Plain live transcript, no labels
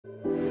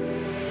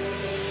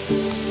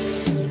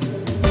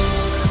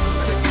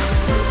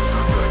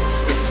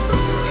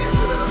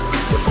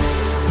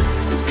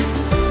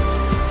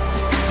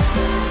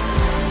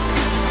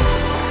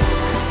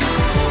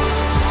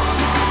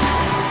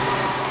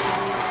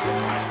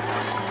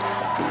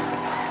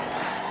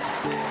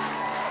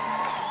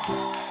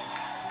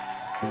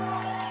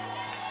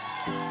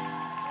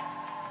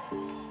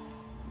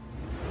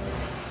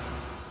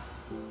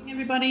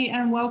Everybody,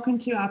 and welcome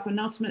to our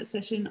penultimate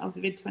session of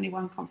the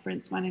VID21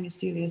 conference. My name is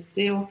Julia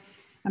Steele.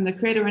 I'm the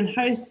creator and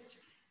host,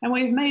 and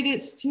we've made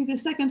it to the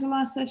second to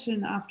last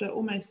session after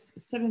almost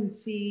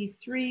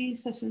 73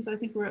 sessions I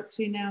think we're up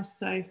to now.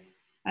 So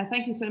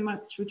thank you so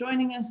much for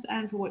joining us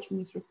and for watching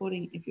this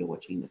recording if you're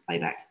watching the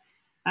playback.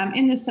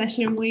 In this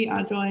session, we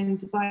are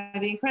joined by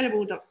the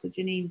incredible Dr.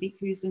 Jenine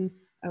Beekhuyzen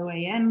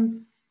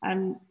OAM.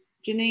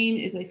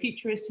 Jenine is a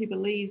futurist who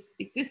believes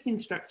existing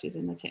structures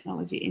in the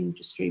technology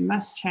industry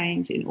must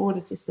change in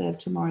order to serve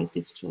tomorrow's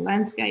digital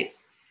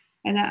landscapes,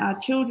 and that our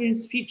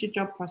children's future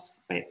job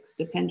prospects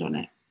depend on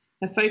it.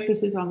 Her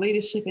focus is on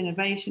leadership,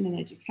 innovation and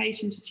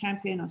education to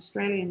champion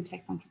Australian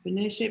tech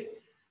entrepreneurship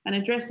and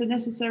address the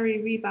necessary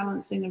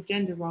rebalancing of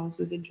gender roles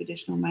within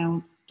traditional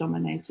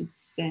male-dominated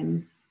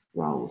STEM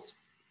roles.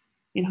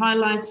 In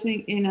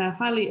her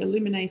highly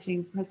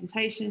illuminating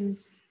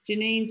presentations,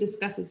 Jenine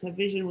discusses her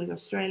vision with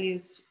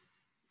Australia's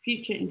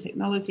future in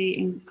technology,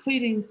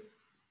 including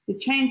the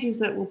changes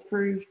that will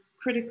prove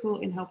critical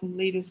in helping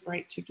leaders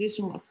break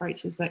traditional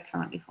approaches that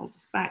currently hold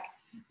us back.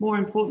 More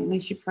importantly,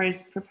 she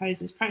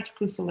proposes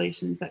practical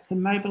solutions that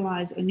can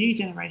mobilise a new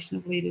generation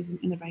of leaders and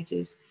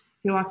innovators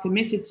who are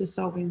committed to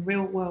solving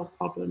real-world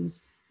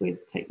problems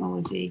with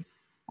technology.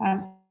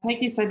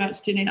 Thank you so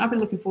much, Jenine. I've been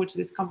looking forward to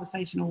this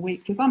conversation all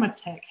week because I'm a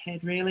tech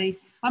head, really.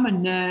 I'm a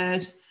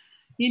nerd.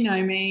 You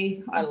know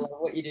me. I love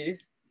what you do.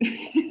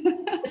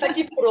 It's like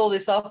you pulled all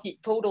this off. You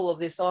pulled all of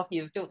this off.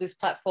 You've built this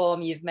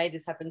platform. You've made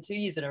this happen 2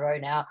 years in a row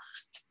now.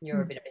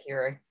 You're a bit of a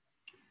hero.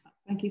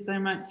 Thank you so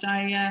much.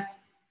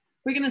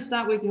 We're going to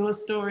start with your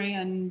story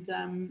and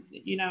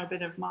you know, a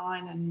bit of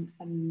mine.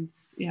 And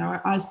you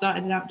know, I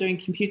started out doing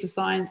computer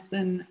science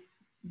and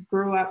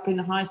grew up in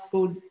high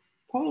school,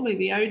 probably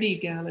the only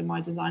girl in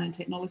my design and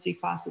technology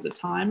class at the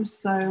time.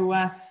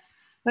 So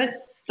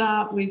let's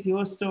start with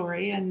your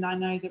story. And I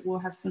know that we'll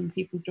have some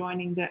people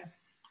joining that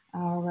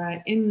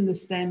are in the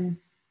STEM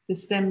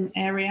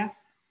area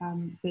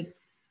that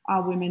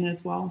are women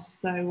as well.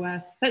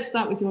 So let's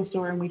start with your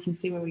story and we can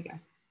see where we go.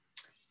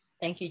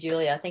 Thank you,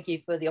 Julia. Thank you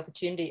for the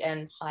opportunity.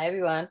 And hi,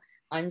 everyone.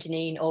 I'm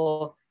Jenine,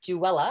 or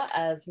Juella,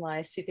 as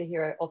my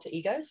superhero alter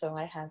ego. So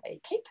I have a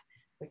cape,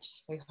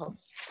 which we have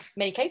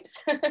many capes.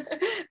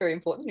 Very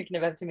important. We can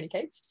never have too many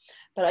capes.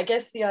 But I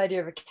guess the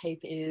idea of a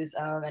cape is,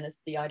 and it's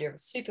the idea of a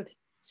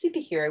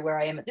superhero where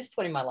I am at this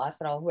point in my life,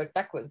 and I'll work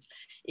backwards,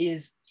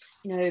 is,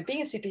 you know,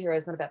 being a superhero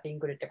is not about being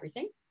good at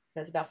everything.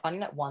 It's about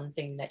finding that one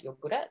thing that you're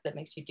good at, that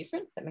makes you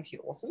different, that makes you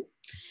awesome.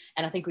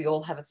 And I think we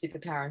all have a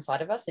superpower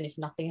inside of us. And if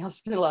nothing else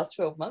in the last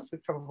 12 months,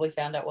 we've probably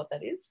found out what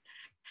that is.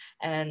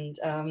 And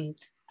I'm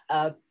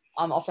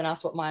often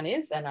asked what mine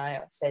is. And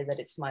I say that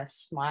it's my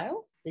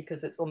smile,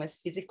 because it's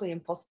almost physically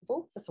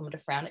impossible for someone to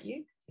frown at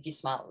you if you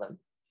smile at them.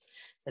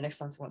 So next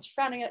time someone's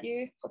frowning at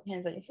you, put your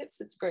hands on your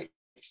hips. It's great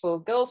for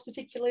girls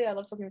particularly. I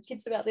love talking with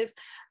kids about this.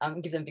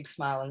 Give them a big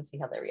smile and see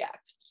how they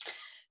react.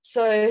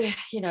 So,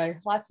 you know,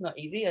 life's not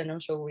easy, and I'm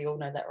sure we all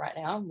know that right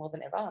now more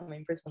than ever. I'm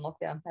in Brisbane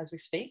lockdown as we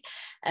speak,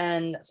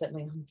 and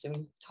certainly I'm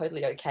doing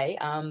totally okay.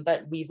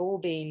 But we've all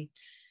been,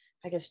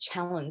 I guess,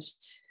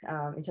 challenged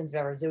in terms of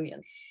our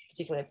resilience,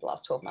 particularly over the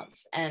last 12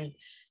 months. And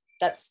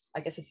that's, I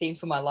guess, a theme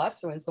for my life.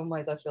 So in some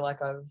ways, I feel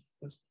like I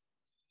was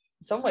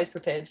in some ways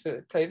prepared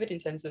for COVID in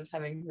terms of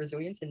having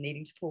resilience and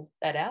needing to pull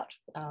that out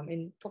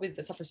in probably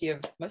the toughest year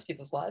of most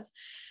people's lives.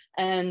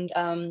 And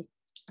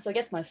so I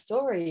guess my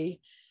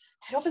story,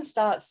 it often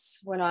starts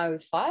when I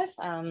was 5.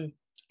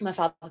 My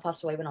father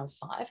passed away when I was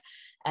 5,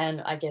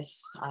 and I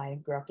guess I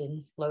grew up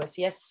in low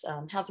SES,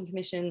 housing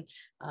commission.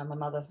 My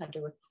mother had to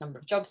do a number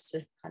of jobs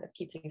to kind of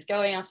keep things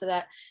going after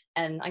that,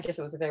 and I guess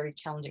it was a very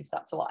challenging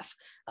start to life,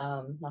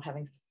 not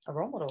having a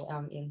role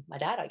model in my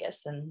dad, I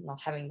guess, and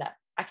not having that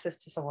access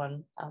to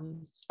someone,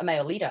 a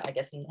male leader, I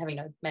guess, and having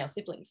no male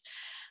siblings.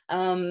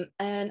 And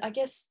I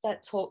guess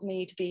that taught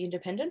me to be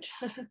independent.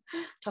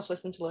 Tough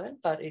lesson to learn,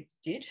 but it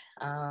did.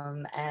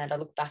 And I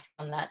look back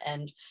on that,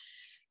 and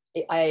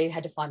I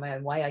had to find my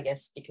own way, I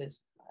guess, because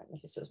my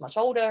sister was much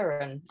older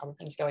and other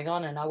things going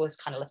on, and I was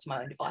kind of left to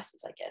my own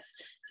devices, I guess.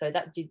 So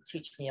that did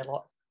teach me a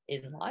lot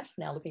in life.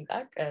 Now looking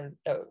back,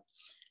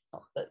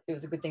 not that it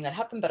was a good thing that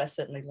happened, but I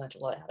certainly learned a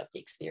lot out of the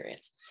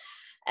experience.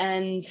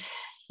 And,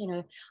 you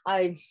know,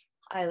 I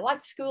I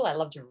liked school. I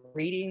loved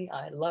reading.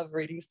 I love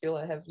reading still.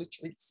 I have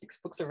literally 6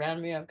 books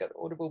around me. I've got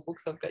Audible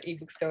books. I've got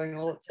ebooks going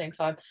all at the same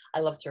time. I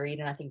love to read.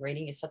 And I think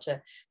reading is such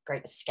a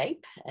great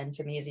escape. And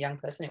for me as a young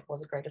person, it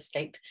was a great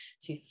escape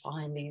to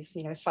find these,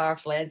 far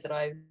off lands that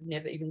I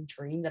never even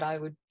dreamed that I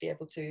would be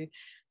able to,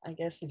 I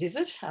guess,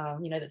 visit.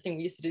 The thing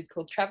we used to do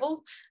called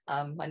travel.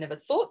 I never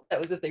thought that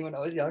was a thing when I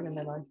was young, and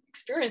then I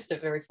experienced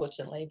it very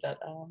fortunately, but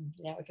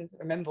now I can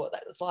remember what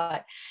that was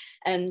like.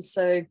 And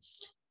so,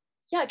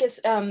 yeah, I guess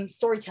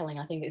storytelling,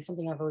 I think, is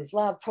something I've always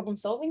loved. Problem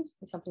solving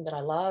is something that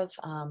I love.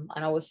 And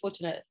I was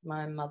fortunate,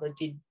 my mother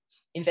did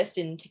invest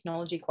in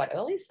technology quite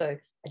early. So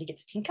I did get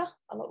to tinker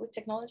a lot with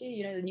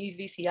technology, the new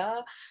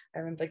VCR. I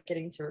remember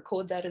getting to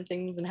record that and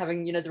things, and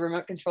having, the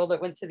remote control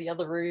that went to the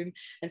other room.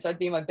 And so I'd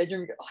be in my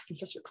bedroom and go, oh, I can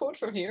just record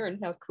from here.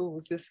 And how cool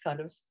was this kind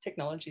of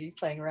technology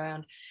playing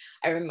around?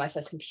 I remember my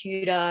first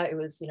computer. It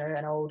was,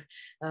 an old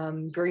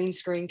green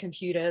screen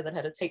computer that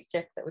had a tape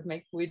deck that would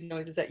make weird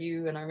noises at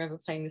you. And I remember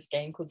playing this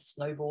game called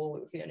Snowball.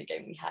 It was the only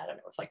game we had, and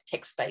it was like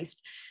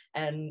text-based.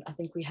 And I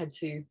think we had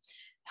to,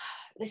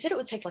 they said it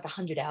would take like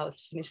 100 hours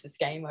to finish this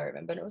game, I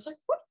remember. And it was like,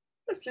 what?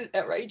 That's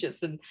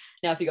outrageous. And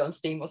now if you go on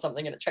Steam or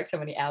something and it tracks how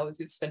many hours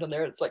you've spent on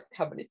there, it's like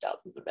how many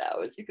thousands of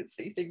hours you could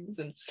see things,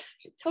 and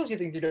it tells you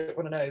things you don't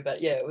want to know.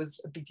 But yeah, it was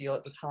a big deal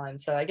at the time.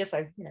 So I guess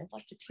I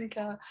like to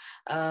tinker,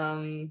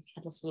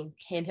 had lots of little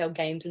handheld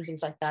games and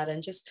things like that,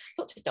 and just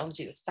thought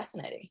technology was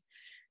fascinating.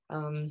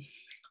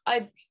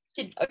 I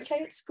did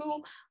okay at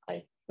school.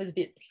 I was a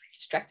bit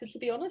distracted, to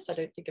be honest. I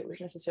don't think it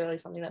was necessarily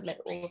something that met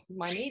all of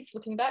my needs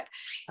looking back.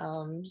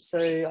 So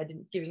I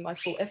didn't give it my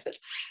full effort.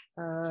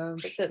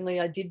 But certainly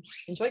I did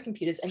enjoy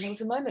computers. And there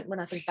was a moment when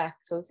I think back,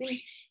 so I was in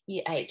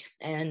year 8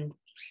 and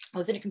I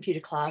was in a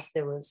computer class.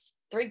 There was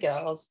 3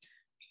 girls,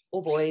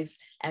 all boys,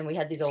 and we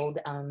had these old,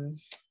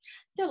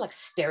 they were like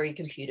Sperry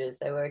computers.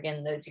 They were,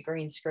 again, the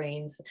green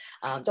screens,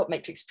 dot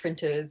matrix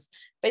printers.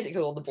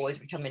 Basically, all the boys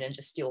would come in and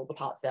just steal all the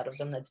parts out of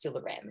them. They'd steal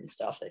the RAM and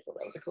stuff. They thought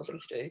that was a cool thing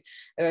to do.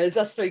 Whereas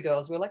us 3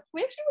 girls were like,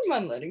 we actually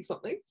wouldn't mind learning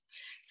something.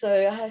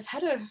 So I've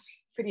had a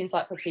pretty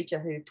insightful teacher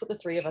who put the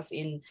 3 of us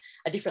in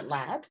a different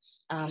lab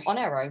on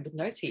our own with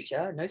no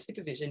teacher, no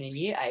supervision in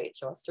year 8.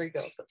 So us 3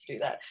 girls got to do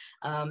that.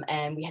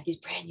 And we had these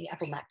brand new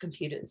Apple Mac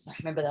computers. I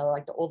remember they were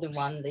like the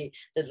all-in-one, the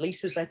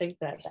Lisas, I think,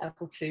 the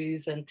Apple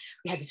IIs. And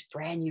we had this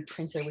brand new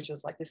printer, which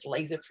was like this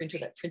laser printer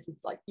that printed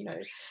like,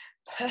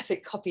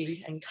 perfect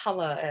copy and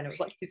color. And it was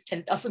like this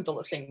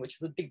 $10,000 thing, which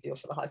was a big deal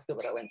for the high school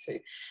that I went to.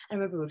 I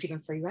remember we were given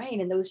free reign,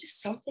 and there was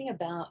just something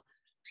about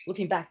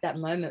looking back that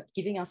moment,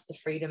 giving us the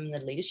freedom and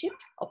the leadership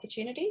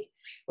opportunity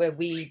where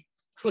we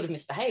could have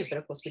misbehaved, but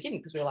of course we didn't,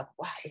 because we were like,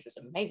 wow, this is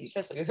amazing.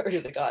 Firstly, we heard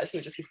of the guys who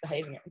were just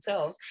misbehaving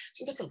themselves.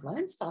 We got to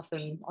learn stuff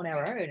on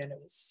our own, and it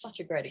was such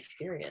a great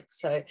experience.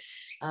 So,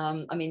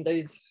 I've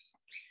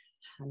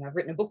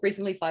written a book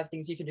recently, 5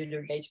 things you can do to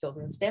engage girls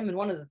in STEM, and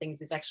one of the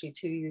things is actually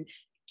to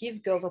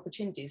give girls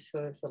opportunities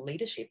for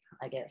leadership,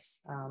 I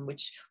guess,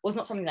 which was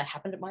not something that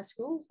happened at my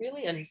school,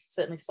 really, and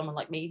certainly for someone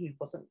like me who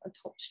wasn't a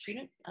top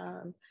student.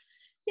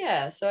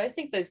 Yeah, so I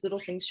think those little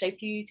things shape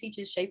you.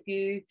 Teachers shape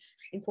you.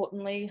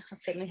 Importantly, I've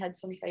certainly had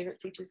some favourite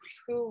teachers at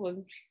school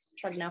and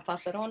tried to now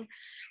pass that on.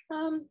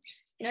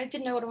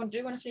 Didn't know what I wanted to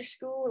do when I finished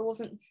school.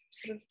 I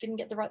didn't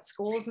get the right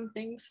scores and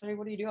things. So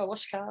what do? I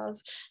washed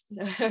cars.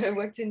 I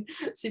worked in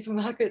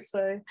supermarkets.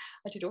 So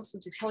I did all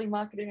sorts of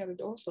telemarketing. I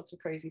did all sorts of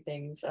crazy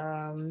things.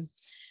 And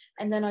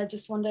then I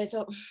just one day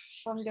thought,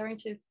 if I'm going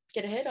to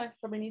get ahead, I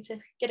probably need to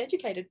get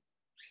educated.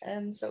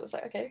 And so it was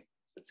like, okay,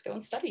 let's go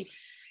and study.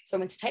 So I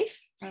went to TAFE.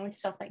 I went to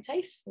South Bank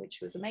TAFE, which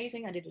was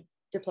amazing. I did a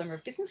diploma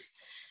of business.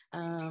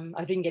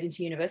 I didn't get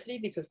into university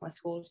because my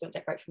scores weren't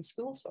that great from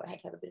school, so I had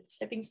to have a bit of a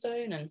stepping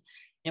stone. And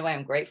in a way,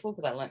 I'm grateful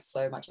because I learned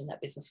so much in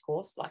that business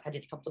course. Like, I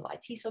did a couple of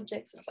IT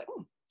subjects, and I was like,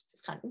 oh, this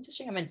is kind of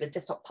interesting. I mean, but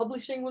desktop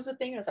publishing was a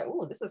thing. And I was like,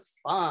 oh, this is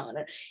fun.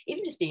 And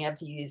even just being able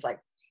to use like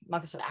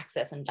Microsoft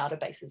Access and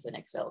databases in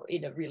Excel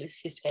in a really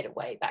sophisticated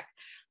way back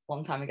a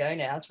long time ago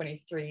now,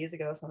 23 years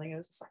ago or something, I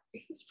was just like,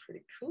 this is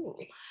pretty cool.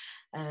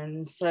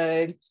 And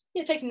so,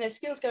 yeah, taking those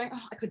skills, going,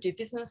 oh, I could do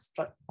business,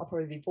 but I'll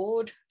probably be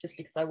bored just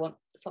because I want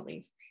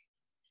something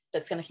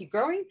that's going to keep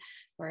growing,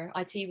 where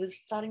IT was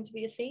starting to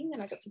be a thing,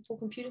 and I got to pull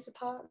computers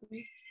apart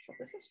and thought,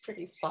 this is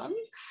pretty fun.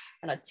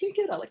 And I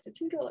tinkered, I like to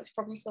tinker, I like to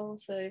problem solve.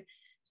 So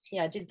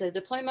yeah, I did the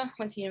diploma,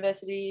 went to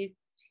university,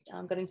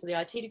 got into the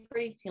IT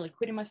degree, nearly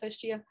quit in my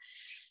first year.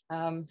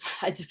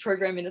 I did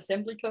program in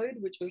assembly code,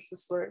 which was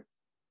just like,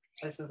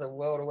 this is a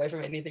world away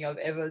from anything I've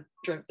ever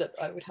dreamt that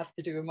I would have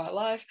to do in my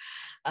life.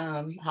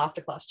 Half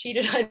the class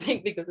cheated, I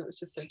think, because it was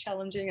just so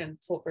challenging and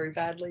taught very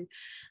badly.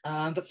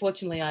 But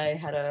fortunately, I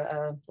had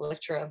a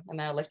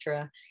male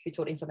lecturer who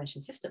taught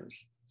information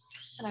systems.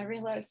 And I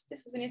realized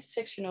this is an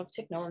intersection of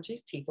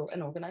technology, people,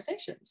 and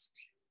organizations.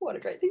 What a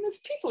great thing, there's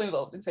people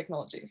involved in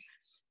technology.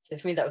 So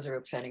for me, that was a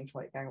real turning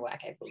point, going, well,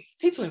 okay, well, if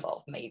people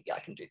involved, maybe I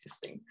can do this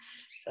thing.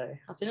 So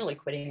after nearly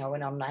quitting, I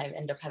went on and I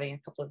ended up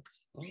having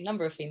a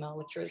number of female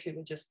lecturers who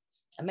were just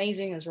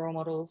amazing as role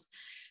models,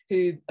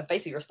 who are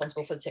basically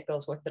responsible for the Tech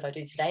Girls work that I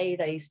do today.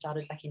 They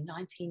started back in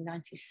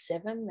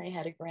 1997. They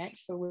had a grant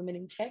for women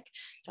in tech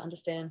to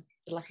understand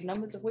the lack of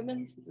numbers of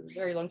women. This is a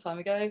very long time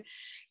ago.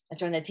 I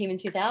joined their team in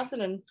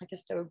 2000, and I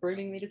guess they were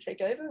grooming me to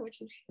take over,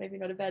 which is maybe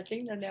not a bad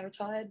thing. I'm now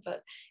retired,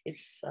 but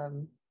it's,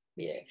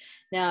 yeah,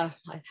 now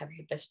I have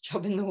the best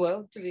job in the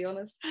world, to be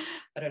honest.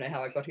 I don't know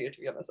how I got here,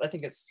 to be honest. I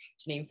think it's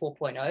Jenine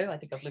 4.0. I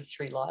think I've lived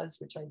 3 lives,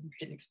 which I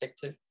didn't expect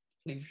to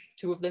live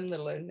 2 of them,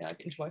 let alone now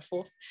into my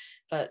 4th.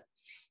 But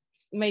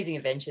amazing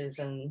adventures,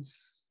 and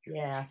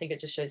yeah, I think it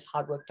just shows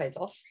hard work pays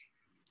off,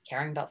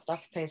 caring about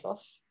stuff pays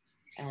off,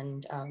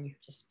 and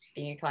just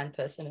being a kind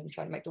person and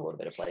trying to make the world a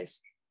better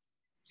place.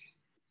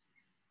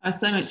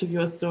 So much of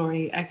your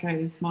story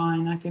echoes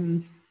mine. I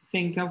can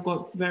think I've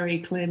got very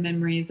clear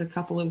memories, a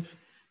couple of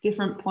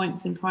different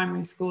points in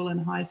primary school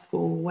and high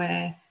school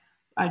where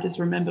I just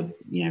remember,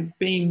 you know,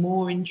 being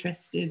more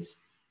interested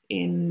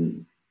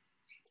in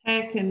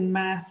tech and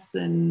maths,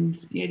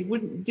 and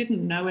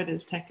didn't know it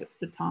as tech at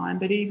the time,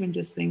 but even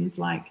just things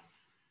like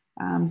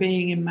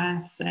being in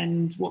maths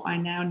and what I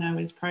now know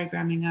is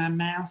programming a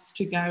mouse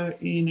to go,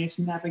 you know,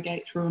 to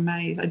navigate through a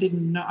maze. I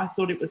didn't know, I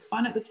thought it was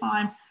fun at the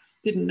time,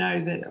 didn't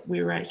know that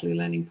we were actually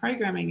learning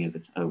programming at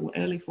the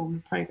early form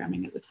of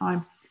programming at the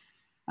time.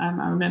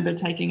 I remember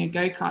taking a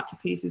go-kart to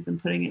pieces and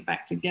putting it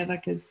back together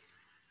because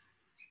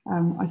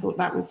I thought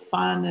that was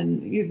fun,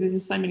 and there's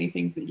just so many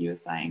things that you were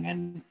saying.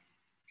 And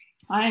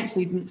I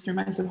actually, through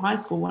most of high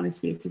school, wanted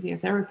to be a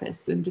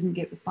physiotherapist and didn't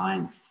get the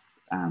science,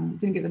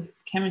 didn't get the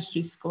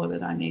chemistry score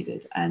that I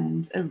needed,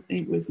 and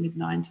it was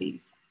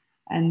mid-90s.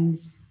 And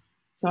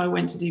so I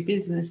went to do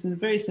business, and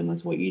very similar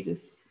to what you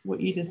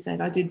just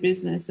said. I did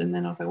business, and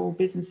then I was like, well,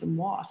 business and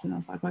what? And I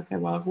was like, okay,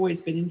 well, I've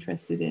always been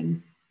interested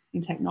in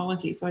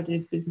technology, so I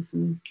did business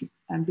and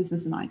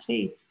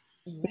IT.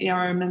 But yeah,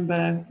 I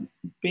remember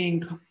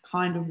being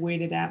kind of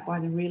weirded out by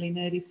the really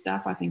nerdy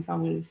stuff. I think I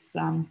was,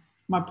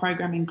 my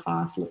programming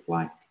class looked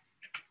like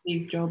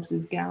Steve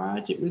Jobs'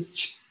 garage. It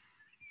was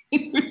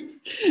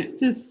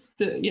just,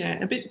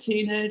 yeah, a bit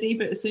too nerdy.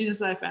 But as soon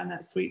as I found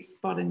that sweet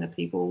spot in the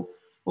people,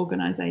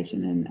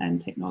 organization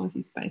and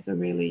technology space, I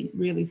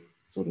really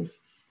sort of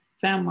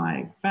found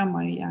my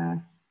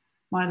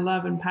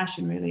love and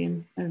passion, really,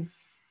 and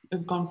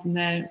have gone from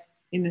there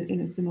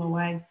in a similar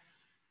way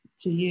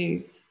to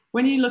you.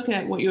 When you look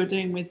at what you're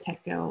doing with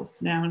Tech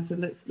Girls now, and so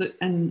let's look,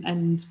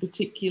 and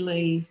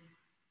particularly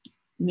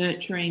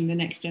nurturing the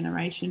next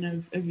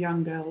generation of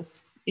young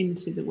girls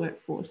into the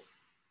workforce,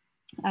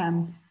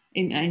 and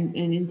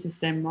into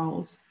STEM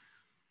roles,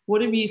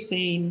 what have you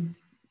seen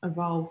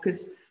evolve?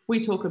 Because we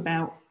talk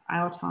about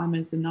our time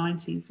as the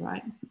 90s,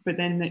 right? But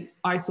then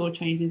I saw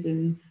changes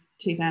in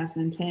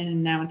 2010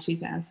 and now in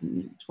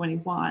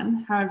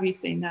 2021. How have you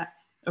seen that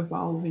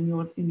evolve in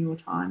your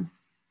time?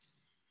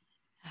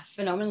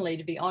 Phenomenally,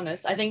 to be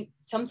honest. I think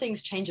some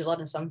things change a lot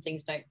and some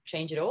things don't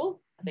change at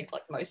all. I think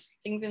like most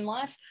things in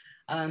life.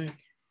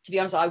 To be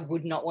honest, I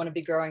would not want to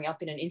be growing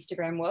up in an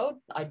Instagram world.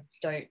 I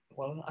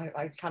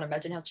can't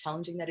imagine how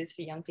challenging that is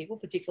for young people,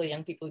 particularly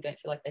young people who don't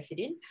feel like they fit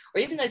in, or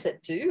even those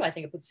that do. I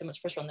think it puts so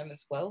much pressure on them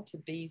as well to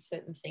be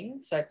certain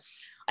things. So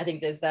I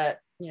think there's that,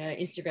 you know,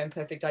 Instagram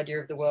perfect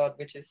idea of the world,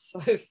 which is so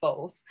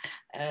false.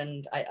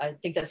 And I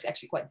think that's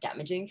actually quite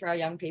damaging for our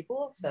young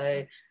people. So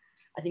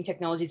I think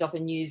technology is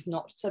often used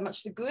not so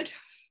much for good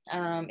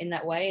in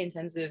that way, in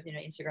terms of, you know,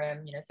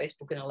 Instagram, you know,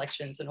 Facebook and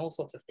elections and all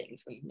sorts of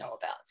things we know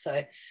about.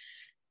 So,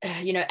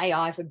 you know,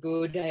 AI for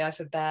good, AI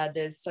for bad.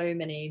 There's so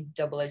many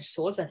double-edged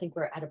swords. I think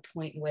we're at a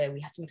point where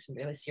we have to make some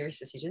really serious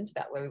decisions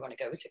about where we want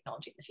to go with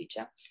technology in the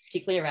future,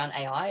 particularly around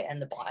AI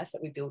and the bias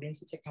that we build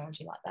into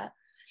technology like that.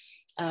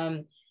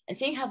 And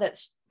seeing how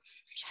that's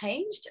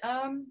changed,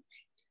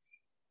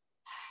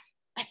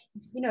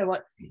 you know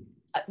what?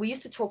 We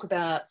used to talk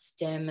about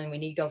STEM and we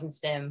need girls in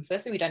STEM.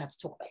 Firstly, we don't have to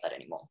talk about that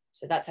anymore.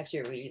 So that's actually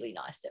a really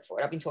nice step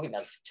forward. I've been talking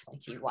about this for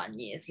 21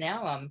 years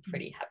now. I'm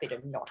pretty happy to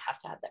not have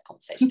to have that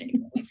conversation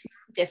anymore. We've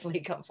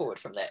definitely come forward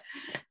from there.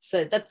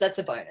 So that's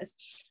a bonus.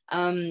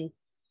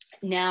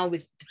 Now,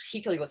 with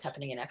particularly what's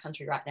happening in our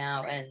country right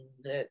now and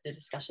the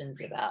discussions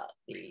about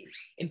the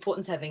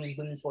importance of having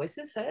women's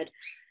voices heard,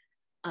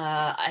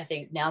 I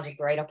think now's a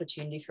great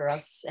opportunity for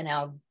us and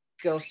our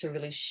girls to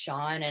really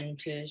shine and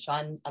to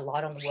shine a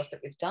light on the work that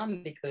we've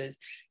done, because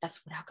that's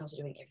what our girls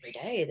are doing every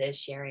day. They're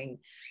sharing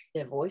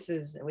their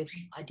voices with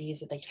ideas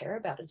that they care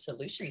about and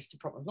solutions to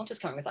problems, not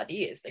just coming with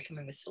ideas, they're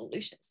coming with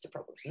solutions to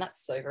problems. And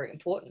that's so very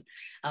important.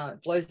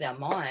 It blows our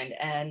mind,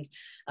 and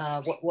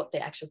what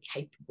they're actually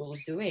capable of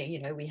doing.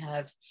 You know, we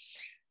have,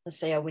 let's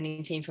say, our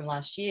winning team from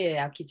last year,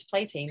 our kids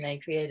play team, they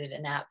created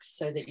an app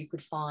so that you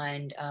could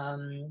find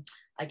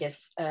I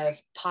guess,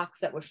 parks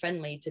that were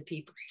friendly to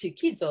people, to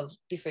kids of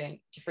differing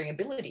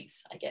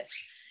abilities, I guess.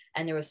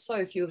 And there were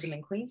so few of them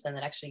in Queensland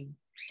that actually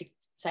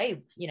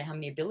say, you know, how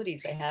many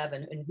abilities they have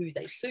and who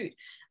they suit.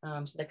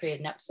 So they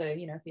created an app. So,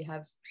 you know, if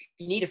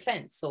you need a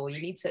fence or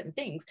you need certain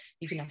things,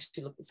 you can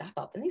actually look this app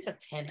up. And these are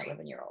 10,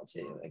 11-year-olds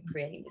who are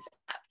creating this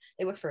app.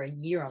 They worked for a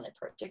year on their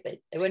project.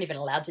 They weren't even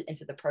allowed to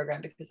enter the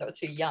program because they were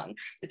too young.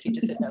 The teacher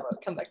said, no, I'll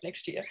come back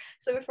next year.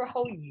 So they worked for a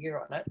whole year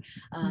on it.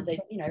 They,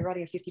 you know,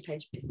 writing a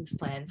 50-page business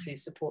plan to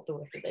support the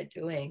work that they're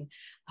doing.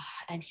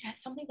 And, you know,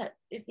 it's something that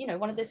is, you know,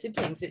 one of their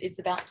siblings, it's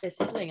about their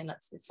sibling, and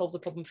it solves a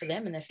problem for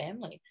them and their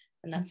family.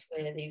 And that's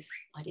where these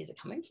ideas are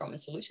coming from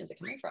and solutions are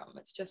coming from.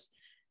 It's just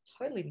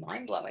totally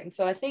mind-blowing.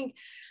 So I think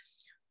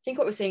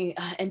what we're seeing,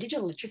 and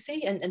digital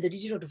literacy and the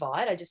digital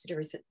divide, I just did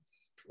a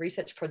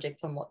research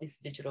project on what is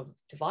digital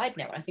divide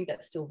now. And I think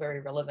that's still very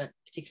relevant,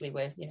 particularly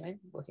where, you know,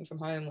 working from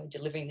home, we're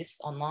delivering this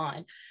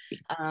online.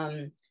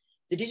 The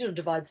digital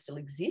divide still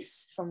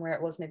exists from where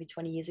it was maybe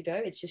 20 years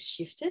ago. It's just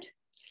shifted.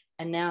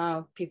 And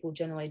now people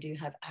generally do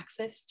have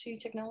access to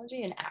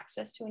technology and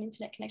access to an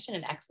internet connection.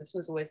 And access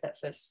was always that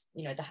first,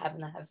 you know, the have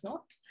and the haves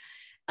not.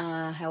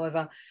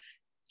 However,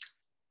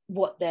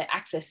 what their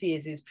access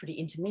is pretty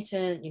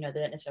intermittent. You know, they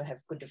don't necessarily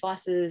have good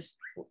devices.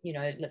 You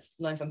know, let's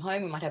learn from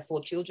home. We might have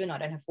 4 children. I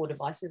don't have 4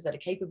 devices that are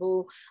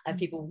capable. I have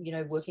people, you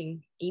know,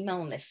 working email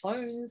on their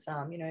phones.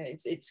 You know,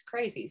 it's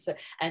crazy. So,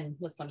 and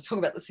let's not talk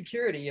about the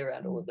security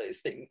around all of those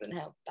things and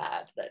how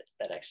bad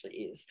that actually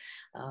is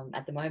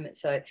at the moment.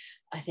 So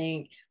I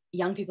think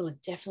young people are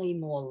definitely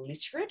more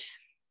literate.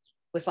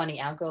 We're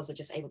finding our girls are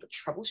just able to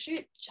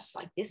troubleshoot just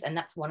like this. And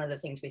that's one of the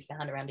things we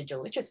found around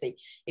digital literacy.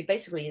 It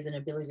basically is an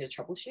ability to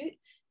troubleshoot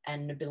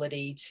and an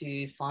ability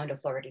to find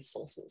authoritative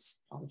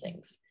sources on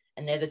things.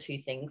 And they're the 2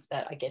 things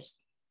that I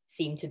guess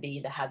seem to be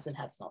the haves and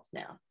have-nots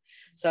now.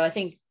 So I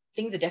think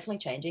things are definitely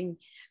changing.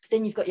 But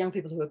then you've got young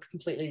people who are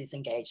completely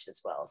disengaged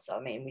as well. So,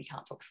 I mean, we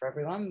can't talk for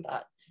everyone,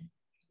 but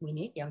we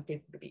need young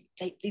people to be,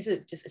 these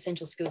are just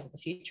essential skills of the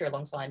future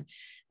alongside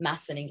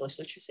maths and English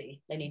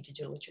literacy. They need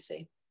digital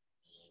literacy.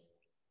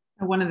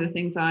 One of the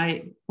things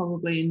I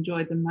probably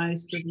enjoyed the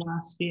most of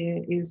last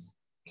year is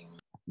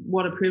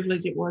what a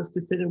privilege it was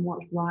to sit and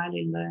watch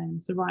Riley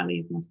learn. So Riley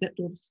is my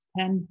stepdaughter's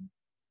 10,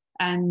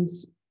 and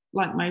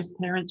like most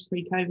parents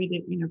pre-COVID,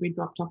 you know, we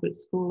dropped off at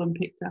school and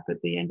picked up at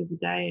the end of the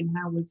day, and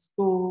how was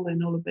school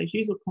and all of those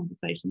usual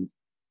conversations.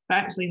 But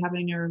actually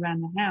having her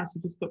around the house, I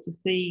just got to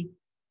see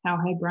how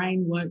her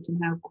brain worked and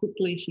how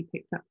quickly she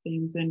picked up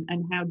things, and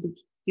how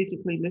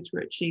digitally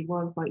literate she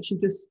was. Like, she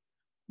just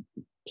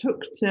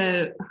took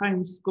to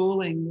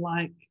homeschooling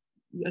like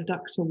a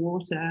duck to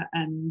water,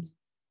 and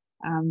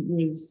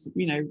was,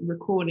 you know,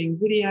 recording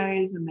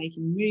videos and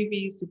making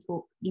movies to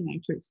talk, you know,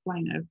 to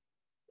explain her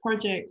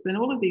projects and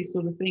all of these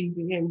sort of things.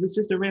 And yeah, it was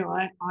just a real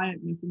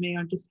eye-opener for me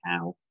on just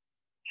how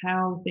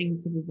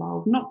things have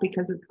evolved, not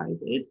because of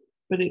COVID,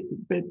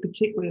 but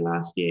particularly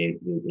last year,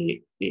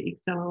 it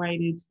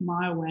accelerated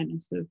my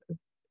awareness of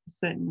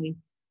certainly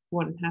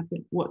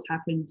what's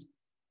happened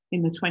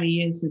in the 20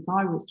 years since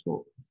I was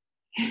taught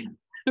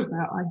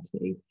about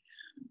IT.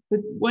 But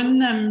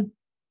when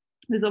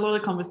there's a lot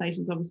of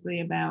conversations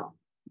obviously about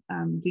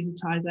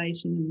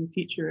digitization and the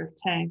future of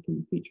tech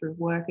and the future of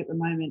work at the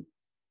moment,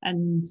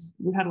 and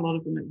we've had a lot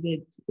of them at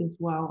VID as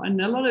well, and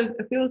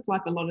it feels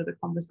like a lot of the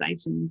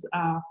conversations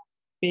are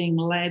being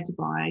led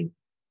by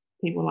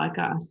people like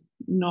us,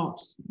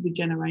 not the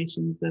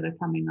generations that are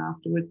coming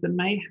afterwards that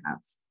may have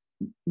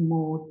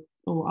more,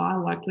 or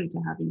are likely to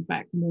have, in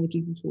fact, more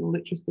digital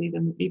literacy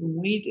than even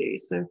we do.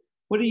 So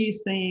what are you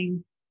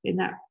seeing in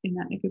that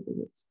neck of the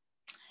woods?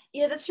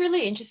 Yeah, that's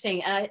really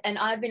interesting. And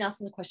I've been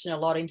asking the question a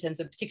lot in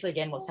terms of, particularly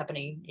again, what's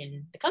happening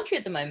in the country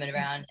at the moment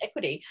around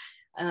equity,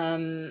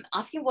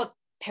 asking what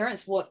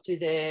parents, what do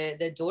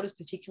their daughters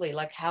particularly,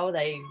 like, how are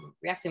they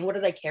reacting? What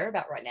do they care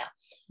about right now?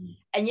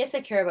 And yes, they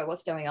care about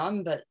what's going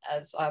on, but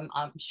as I'm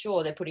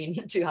sure they're putting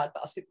in the too hard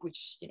basket,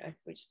 which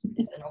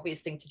is an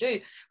obvious thing to do,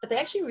 but they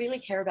actually really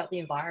care about the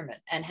environment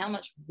and how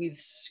much we've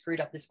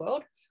screwed up this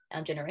world,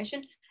 our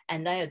generation,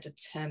 and they are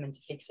determined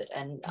to fix it.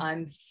 And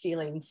I'm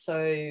feeling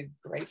so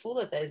grateful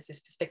that there's this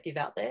perspective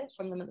out there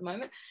from them at the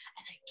moment,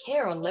 and they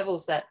care on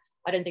levels that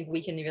I don't think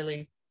we can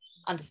really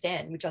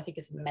understand, which I think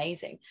is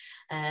amazing.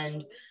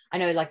 And I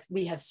know, like,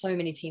 we have so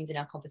many teams in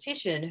our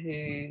competition who,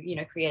 you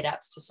know, create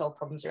apps to solve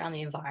problems around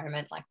the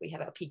environment. Like, we have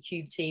our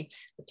P-Cube team,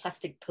 the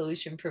plastic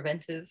pollution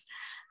preventers.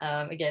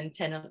 Again,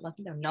 10, I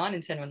think they were 9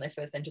 and 10 when they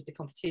first entered the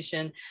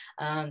competition.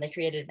 They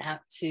created an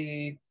app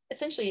to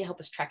essentially help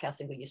us track our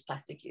single-use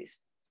plastic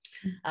use.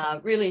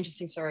 Really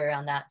interesting story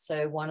around that.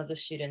 So one of the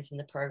students in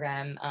the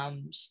program,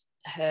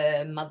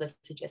 her mother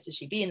suggested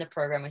she be in the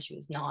program when she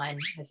was 9.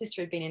 Her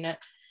sister had been in it,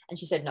 and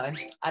she said, no,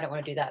 I don't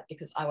want to do that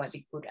because I won't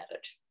be good at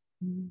it.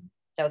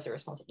 That was her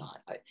response at 9.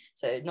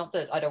 So not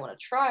that I don't want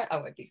to try it, I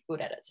won't be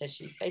good at it. So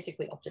she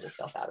basically opted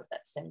herself out of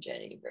that STEM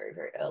journey very,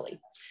 very early.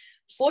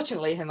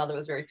 Fortunately, her mother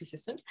was very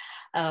persistent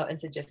and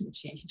suggested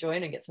she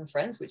join and get some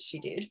friends, which she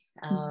did.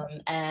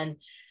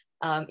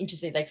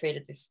 Interestingly, they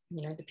created this,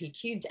 you know, the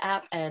P-Cubed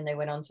app, and they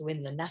went on to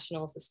win the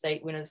nationals, the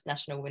state winners,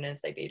 national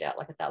winners. They beat out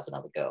like 1,000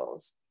 other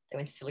girls. They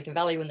went to Silicon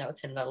Valley when they were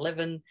 10 and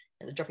 11.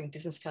 and they're dropping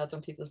business cards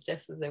on people's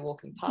desks as they're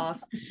walking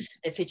past.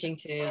 They're pitching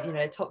to, you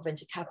know, top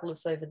venture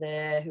capitalists over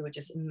there who were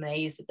just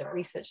amazed at the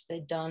research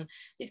they'd done.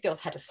 These girls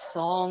had a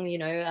song, you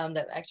know,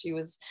 that actually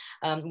was,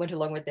 went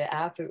along with their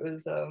app. It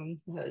was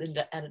an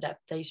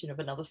adaptation of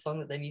another song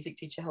that their music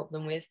teacher helped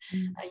them with.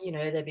 You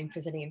know, they've been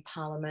presenting in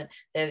Parliament.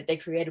 They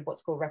created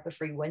what's called Rapper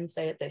Free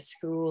Wednesday at their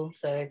school.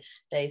 So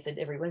they said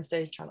every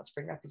Wednesday, try not to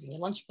bring rappers in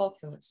your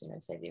lunchbox, and let's, you know,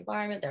 save the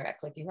environment. They're out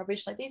collecting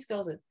rubbish. Like, these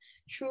girls are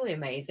truly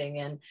amazing.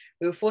 And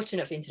we were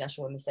fortunate for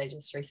International Women's Day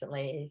just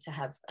recently to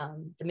have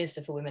the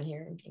Minister for Women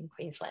here in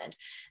Queensland,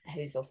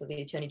 who's also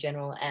the Attorney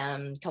General,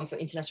 come for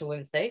International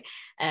Women's Day,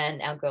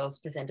 and our girls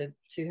presented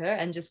to her.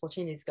 And just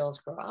watching these girls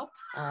grow up,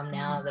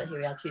 now that here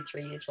we are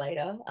 2-3 years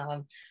later,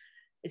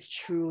 it's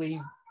truly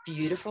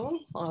beautiful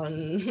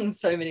on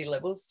so many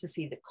levels to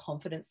see the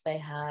confidence they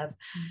have,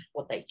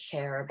 what they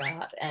care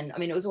about. And I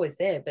mean, it was always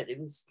there, but it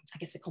was, I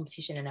guess, the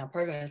competition in our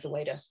program is a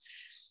way to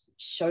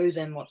show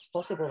them what's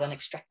possible and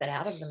extract that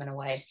out of them in a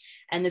way.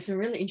 And there's some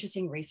really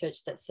interesting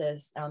research that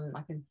says,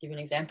 I can give you an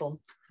example.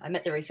 I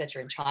met the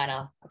researcher in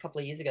China a couple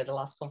of years ago, the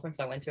last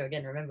conference I went to.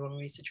 Again, remember when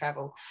we used to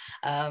travel?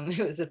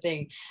 It was a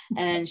thing.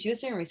 And she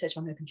was doing research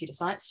on her computer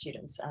science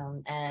students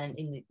and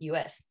in the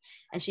US.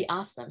 And she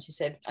asked them, she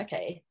said,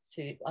 okay,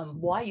 so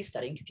why are you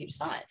studying computer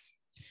science?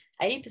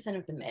 80%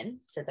 of the men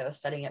said they were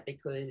studying it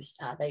because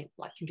they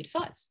like computer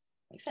science.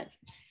 Makes sense.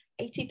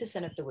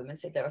 80% of the women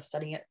said they were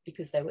studying it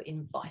because they were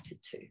invited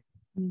to.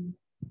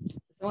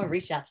 Someone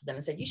reached out to them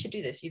and said, you should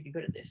do this, you'd be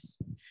good at this.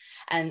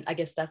 And I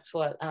guess that's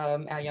what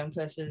our young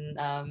person,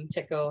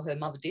 tech girl, her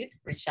mother did,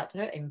 reached out to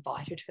her,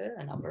 invited her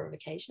a number of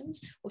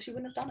occasions, or she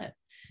wouldn't have done it.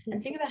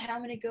 And think about how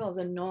many girls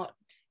are not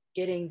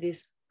getting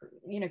this,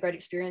 you know, great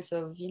experience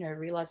of, you know,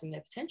 realizing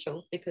their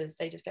potential because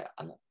they just go,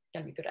 I'm not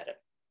going to be good at it.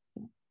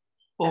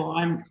 Or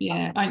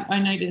I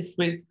noticed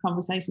with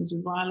conversations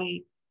with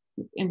Riley,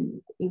 and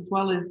as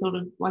well as sort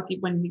of like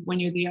when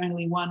you're the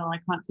only one, or I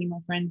can't see my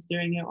friends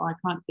doing it, or I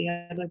can't see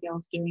other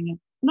girls doing it,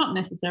 not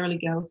necessarily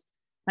girls,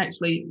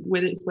 actually,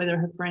 whether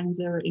her friends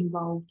are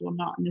involved or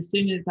not. And as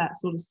soon as that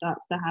sort of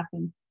starts to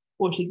happen,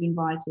 or she's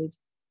invited,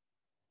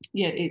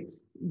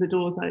 it's the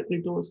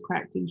doors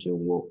cracked and she'll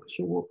walk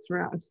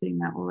through it. I've seen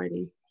that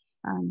already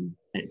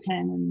at 10,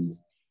 and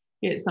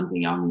it's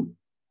something I'm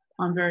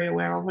very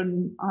aware of.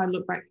 And I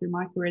look back through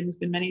my career, and there's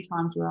been many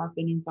times where I've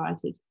been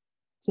invited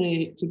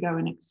to go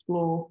and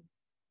explore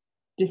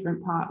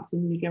different parts,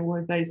 and you go, well,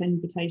 if those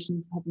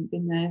invitations hadn't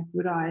been there,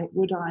 would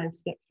I have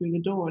stepped through the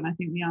door? And I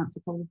think the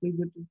answer probably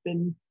would have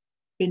been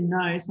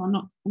no. So I'm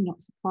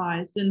not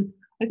surprised. And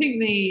I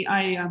think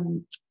I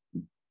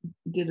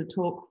did a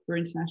talk for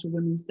International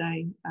Women's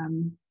Day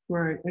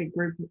for a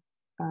group,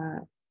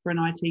 for an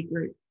IT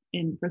group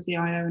for a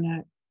CIO in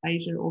an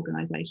Asia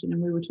organization,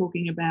 and we were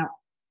talking about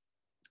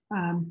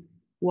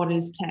what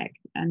is tech.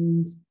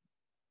 And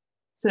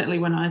certainly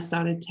when I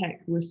started,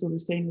 tech was sort of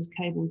seen as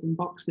cables and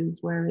boxes,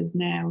 whereas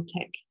now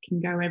tech can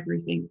go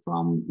everything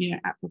from, you know,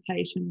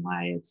 application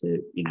layer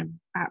to, you know,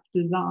 app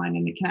design,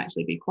 and it can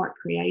actually be quite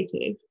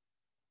creative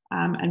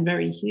and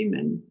very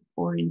human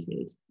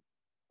oriented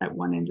at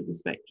one end of the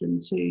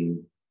spectrum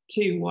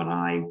to what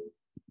I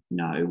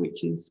know,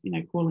 which is, you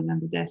know, crawling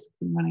under desks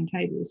and running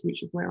cables,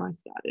 which is where I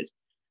started.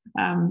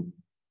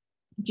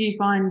 Do you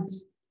find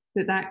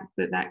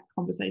that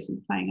conversation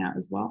is playing out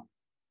as well?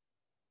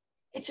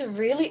 It's a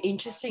really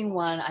interesting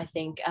one, I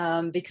think,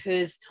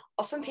 because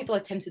often people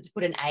are tempted to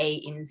put an A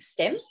in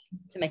STEM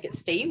to make it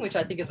STEAM, which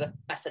I think is a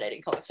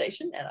fascinating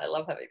conversation, and I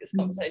love having this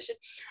conversation.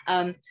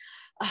 I'm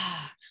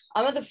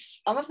of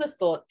the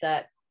thought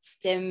that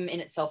STEM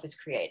in itself is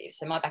creative.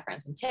 So my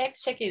background's in tech.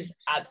 Tech is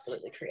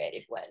absolutely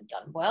creative when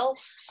done well.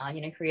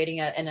 You know,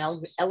 creating an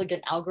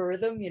elegant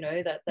algorithm, you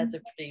know, that's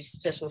a pretty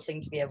special thing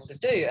to be able to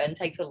do, and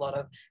takes a lot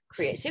of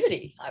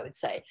creativity, I would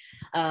say.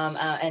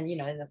 And, you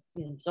know,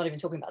 not even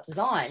talking about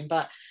design,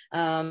 but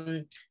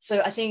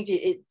so I think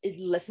it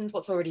lessens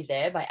what's already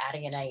there by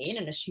adding an A in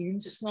and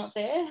assumes it's not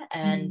there.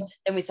 And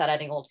then we start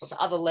adding all sorts of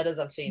other letters.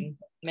 I've seen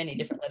many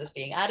different letters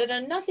being added,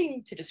 and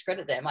nothing to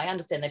discredit them. I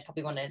understand they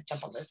probably want to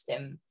jump on the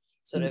STEM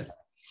sort of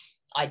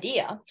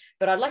idea,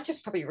 but I'd like to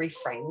probably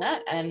reframe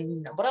that.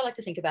 And what I like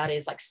to think about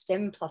is like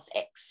STEM plus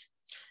X.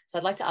 So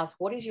I'd like to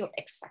ask, what is your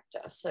X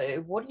factor?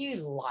 So what do you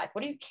like?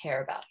 What do you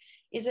care about?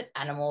 Is it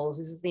animals?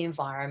 Is it the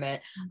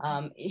environment?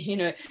 You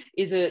know,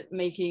 is it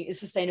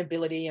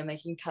sustainability and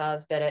making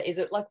cars better? Is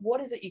it like,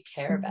 what is it you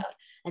care about?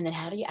 And then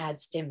how do you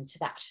add STEM to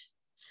that?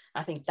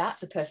 I think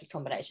that's a perfect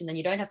combination. Then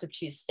you don't have to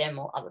choose STEM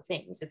or other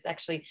things. It's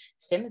actually,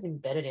 STEM is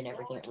embedded in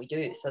everything that we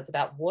do. So it's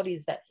about, what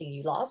is that thing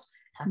you love?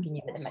 How can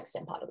you make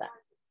STEM part of that?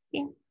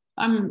 Yeah,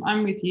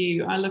 I'm with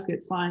you. I look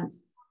at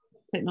science,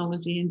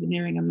 technology,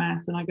 engineering, and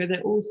maths, and I go,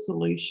 they're all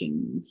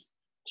solutions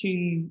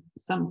to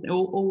something,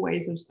 all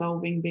ways of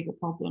solving bigger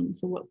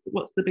problems. So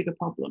what's the bigger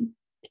problem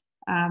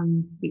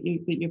that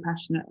you're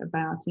passionate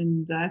about?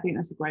 And I think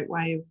that's a great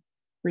way of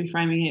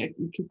reframing it.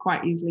 It could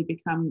quite easily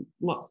become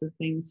lots of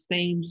things,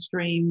 steam,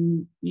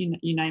 stream, you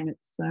name it.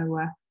 So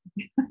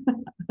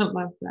I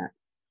love that.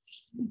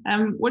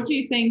 What do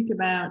you think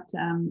about,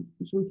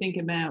 should we think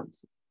about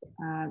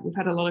We've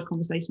had a lot of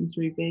conversations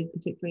through VID,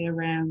 particularly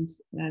around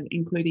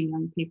including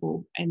young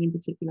people, and in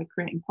particular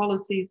creating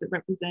policies that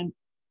represent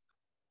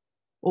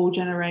all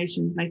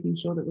generations, making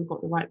sure that we've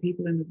got the right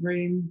people in the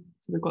room,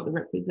 so we've got the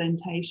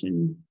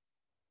representation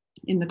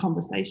in the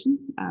conversation.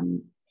 Are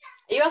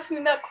you asking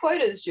me about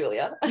quotas,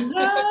 Julia?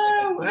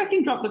 No, I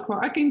can drop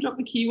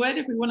the keyword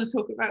if we want to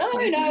talk about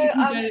quotas.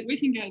 No, we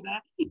can go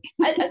there.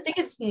 I think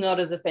it's not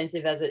as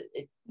offensive as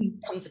it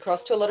comes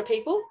across to a lot of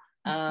people.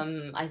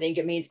 I think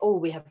it means, oh,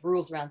 we have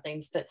rules around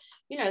things, but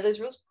you know, those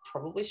rules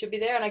probably should be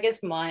there. And I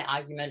guess my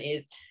argument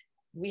is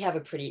we have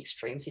a pretty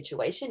extreme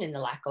situation in the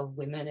lack of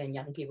women and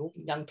young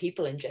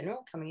people in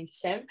general coming into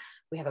STEM.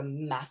 We have a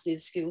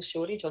massive skills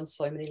shortage on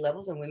so many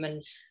levels, and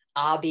women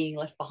are being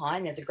left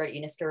behind. There's a great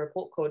UNESCO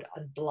report called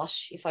I'd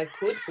Blush If I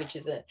Could, which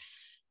is a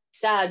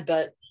sad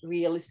but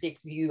realistic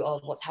view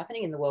of what's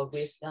happening in the world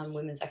with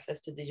women's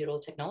access to digital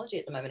technology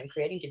at the moment and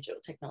creating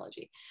digital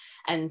technology.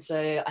 And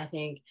so I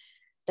think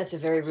that's a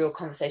very real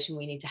conversation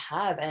we need to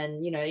have.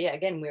 And, you know, yeah,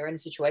 again, we're in a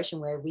situation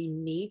where we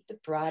need the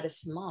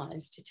brightest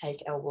minds to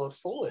take our world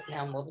forward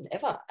now more than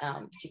ever,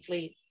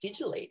 particularly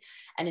digitally.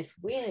 And if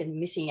we're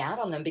missing out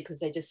on them because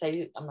they just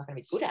say, I'm not going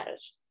to be good at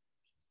it.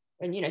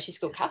 And, you know, she's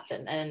school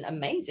captain and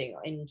amazing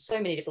in so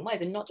many different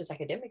ways, and not just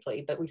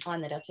academically, but we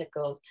find that our tech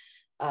girls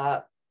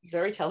are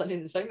very talented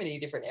in so many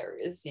different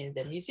areas. You know,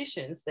 they're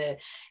musicians, they're,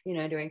 you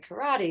know, doing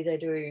karate, they're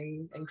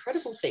doing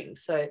incredible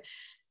things. So,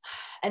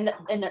 and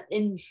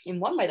in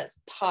one way,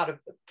 that's part of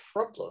the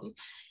problem,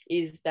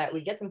 is that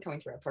we get them coming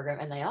through our program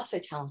and they are so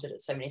talented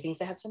at so many things,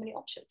 they have so many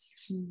options.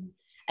 Mm-hmm.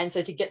 And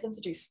so to get them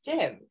to do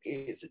STEM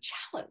is a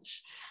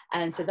challenge.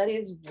 And so that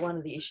is one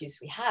of the issues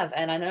we have.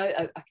 And I know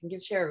I can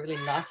share a really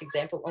nice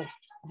example. Oh,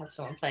 I have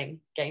someone playing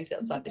games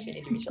outside. If you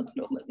need to be shut the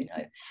door, let me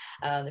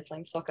know. They're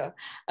playing soccer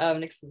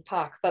next to the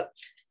park. But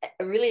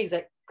a really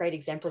great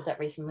example of that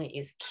recently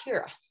is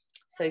Kira.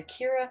 So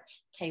Kira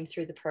came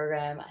through the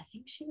program, I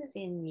think she was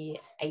in year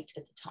 8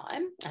 at the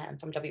time,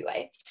 from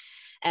WA.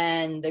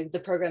 And the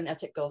program, our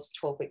Tech Girls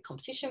 12-week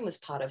competition, was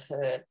part of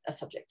a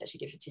subject that she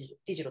did for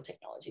digital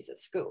technologies at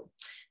school.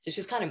 So she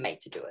was kind of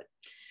made to do it.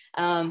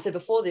 So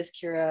before this,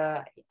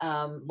 Kira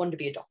wanted to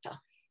be a doctor.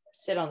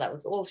 Set on that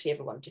was all she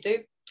ever wanted to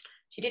do.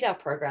 She did our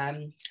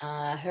program.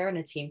 Her and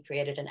her team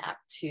created an app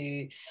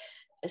to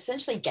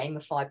essentially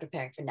gamify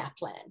preparing for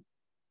NAPLAN.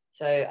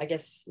 So I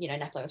guess, you know,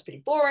 NAPLAN was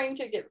pretty boring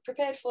to get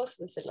prepared for. So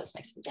they said, let's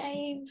make some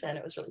games, and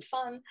it was really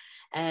fun.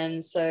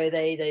 And so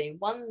they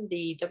won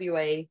the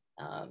WA,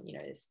 you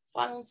know,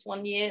 finals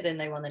one year, then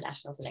they won the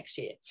nationals the next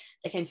year.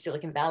 They came to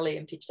Silicon Valley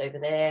and pitched over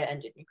there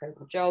and did an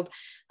incredible job.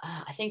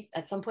 I think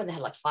at some point they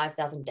had like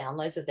 5,000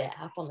 downloads of their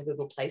app on the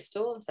Google Play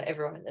Store. So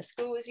everyone in their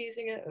school was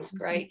using it. It was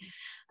great.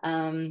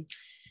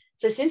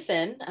 So since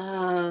then,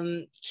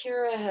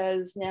 Kira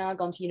has now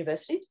gone to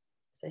university.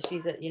 So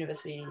she's at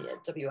university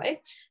at WA.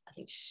 I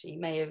think she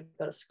may have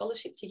got a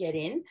scholarship to get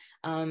in.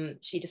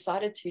 She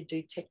decided to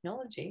do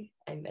technology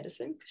and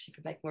medicine because she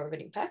could make more of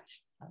an impact,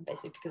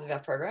 basically because of our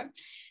program.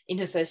 In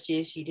her first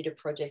year, she did a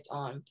project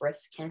on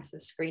breast cancer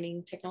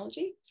screening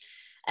technology,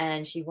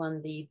 and she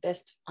won the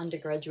best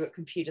undergraduate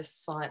computer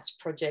science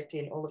project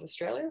in all of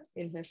Australia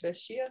in her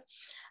first year.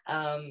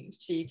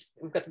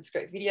 We've got this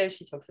great video.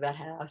 She talks about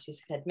how she's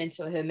had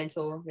her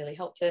mentor really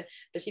helped her,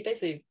 but she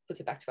basically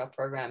puts it back to our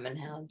program and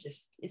how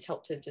it's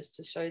helped her just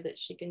to show that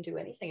she can do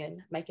anything and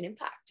make an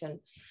impact. And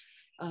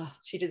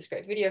she did this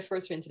great video for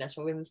us for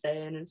International Women's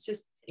Day, and it's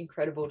just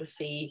incredible to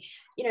see,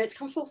 you know, it's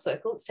come full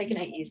circle. It's taken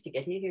 8 years to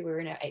get here. We're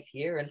in our 8th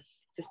year, and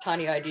this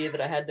tiny idea that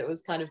I had that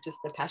was kind of just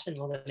a passion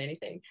more than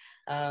anything,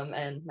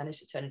 and managed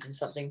to turn it into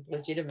something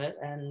legitimate.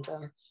 And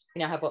you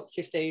know, I have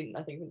 15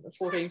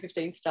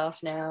 staff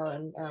now,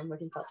 and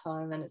working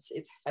part-time, and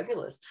it's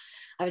fabulous.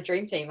 I have a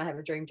dream team. I have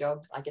a dream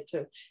job. I get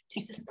to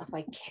do the stuff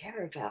I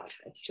care about.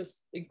 It's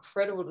just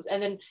incredible.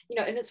 And then, you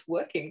know, and it's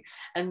working.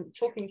 And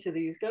talking to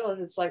these girls,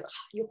 it's like,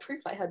 oh, you're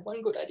proof I had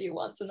one good idea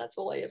once, and that's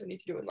all I ever need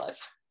to do in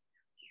life.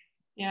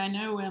 Yeah, I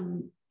know.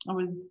 I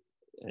was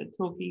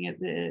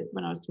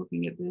when I was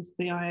talking at the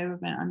CIO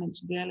event I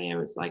mentioned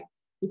earlier, it's like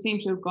we seem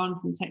to have gone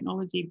from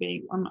technology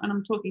being, and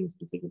I'm talking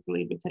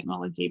specifically with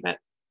technology, but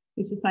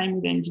it's the same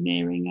with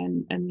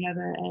engineering and the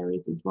other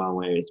areas as well,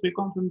 whereas we've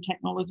gone from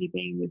technology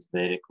being this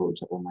vertical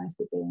to almost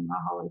it being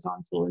a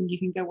horizontal. And you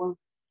can go, well,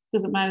 it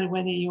doesn't matter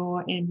whether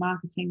you're in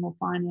marketing or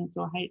finance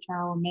or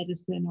HR or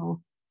medicine or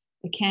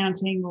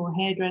accounting or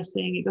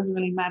hairdressing, it doesn't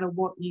really matter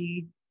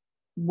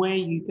where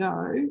you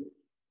go.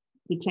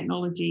 The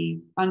technology,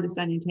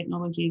 understanding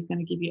technology is going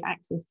to give you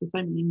access to so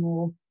many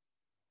more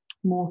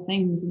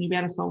things, and you'll be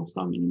able to solve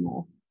so many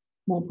more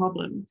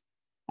problems.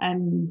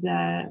 And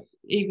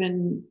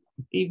even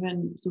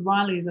so,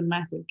 Riley is a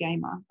massive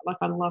gamer. Like,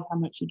 I love how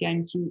much she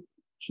games.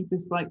 She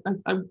just like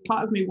a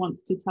part of me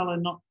wants to tell her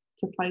not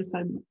to play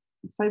so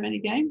many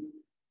games,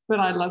 but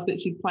I love that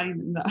she's playing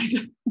them. That I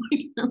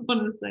don't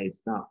want to say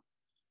stop.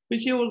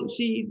 But she'll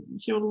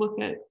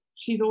look at.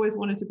 She's always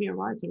wanted to be a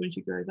writer. When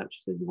she grows up,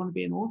 she said, "You want to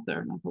be an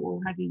author?" And I thought,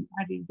 well, how do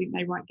you think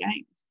they write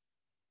games?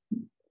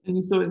 And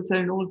you saw it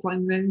saying all the time,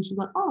 and then she's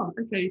like, oh,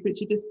 okay, but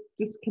you're just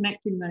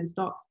disconnecting those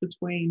dots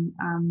between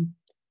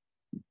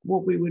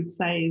what we would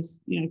say is,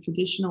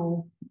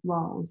 traditional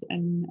roles,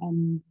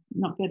 and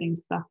not getting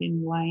stuck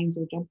in lanes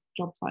or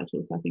job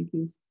titles, I think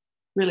is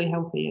really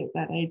healthy at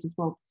that age as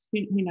well.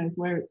 Who knows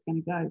where it's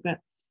going to go. But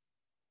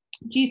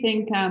do you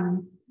think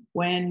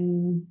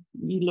when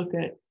you look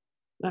at,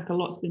 like, a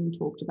lot's been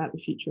talked about the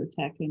future of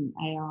tech and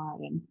AI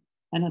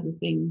and other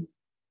things,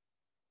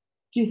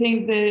 do you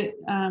think that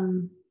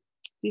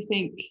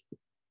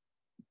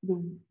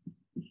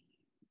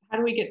how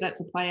do we get that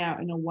to play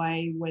out in a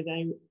way where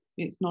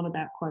it's not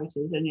about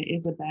quotas and it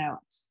is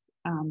about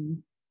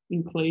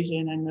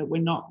inclusion, and that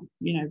we're not,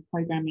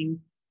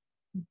 programming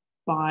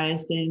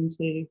bias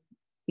into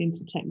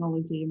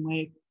technology,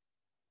 and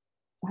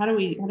how do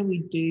we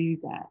do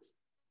that?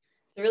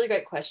 It's a really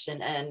great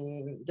question,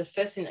 and the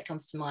first thing that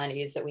comes to mind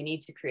is that we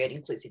need to create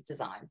inclusive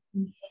design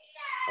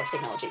of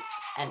technology.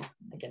 And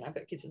again, I've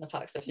got kids in the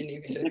park, so if you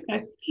need me to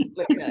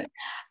let me know.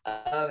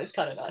 It's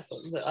kind of nice.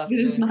 It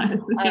is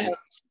nice.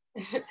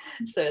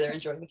 So they're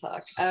enjoying the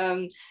park.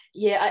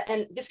 Yeah,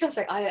 and this comes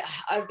back.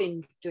 I've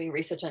been doing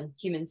research on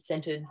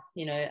human-centered,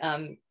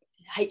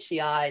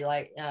 HCI,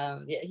 like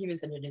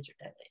human-centered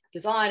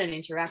design and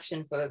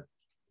interaction for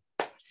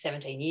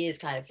 17 years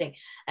kind of thing.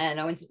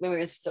 And when we were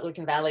in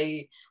Silicon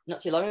Valley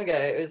not too long ago,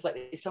 it was like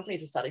these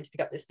companies are starting to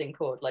pick up this thing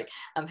called like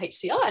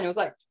HCI, and I was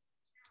like,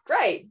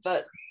 great,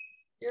 but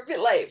you're a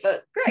bit late,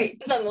 but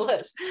great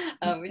nonetheless.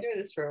 We're doing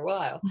this for a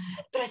while,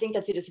 but I think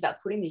that's it. It's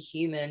about putting the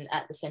human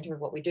at the center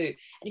of what we do. And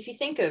if you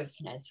think of,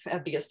 our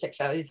biggest tech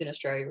failures in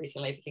Australia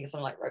recently, if you think of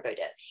something like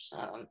Robodebt,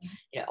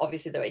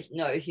 obviously there were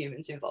no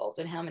humans involved,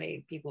 and how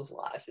many people's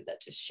lives did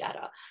that just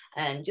shatter?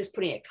 And just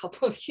putting a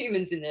couple of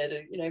humans in there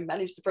to,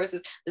 manage the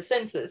process, the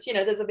census,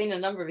 there's been a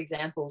number of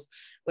examples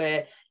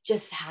where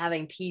just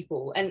having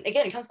people, and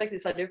again, it comes back to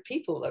this idea of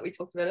people that we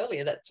talked about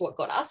earlier. That's what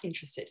got us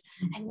interested.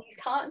 And you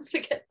can't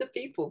forget the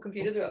people.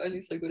 Computers are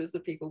only so good as the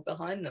people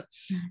behind them.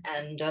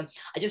 And I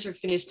just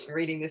finished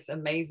reading this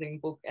amazing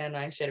book, and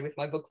I shared it with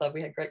my book club.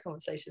 We had great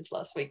conversations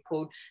last week,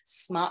 called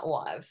Smart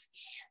Wives,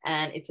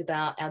 and it's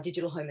about our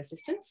digital home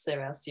assistants, so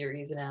our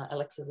Siris and our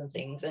Alexas and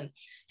things, and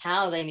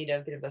how they need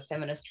a bit of a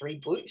feminist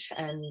reboot.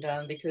 And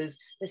because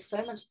there's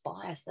so much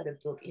bias that are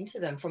built into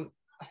them from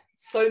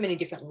so many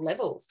different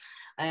levels,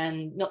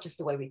 and not just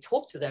the way we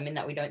talk to them, in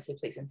that we don't say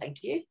please and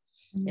thank you.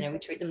 We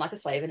treat them like a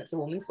slave, and it's a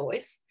woman's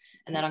voice,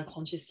 and that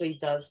unconsciously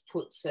does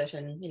put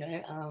certain,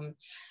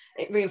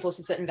 it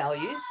reinforces certain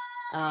values.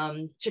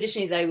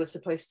 Traditionally, they were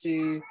supposed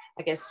to,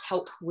 I guess,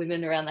 help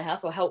women around the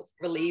house, or help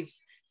relieve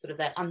sort of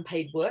that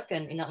unpaid work,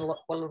 and in a lot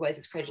of ways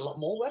it's created a lot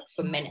more work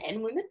for men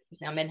and women,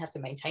 because now men have to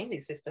maintain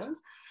these systems.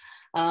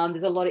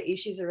 There's a lot of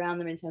issues around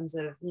them in terms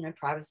of,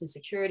 privacy and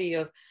security,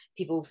 of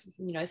people,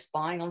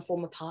 spying on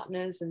former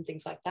partners and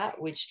things like that,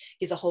 which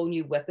is a whole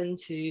new weapon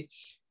to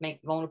make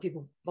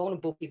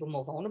vulnerable people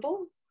more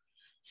vulnerable.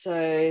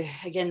 So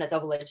again, that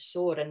double-edged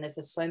sword, and there's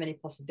just so many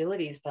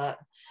possibilities, but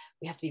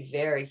we have to be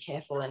very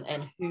careful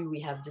and who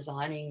we have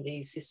designing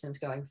these systems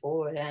going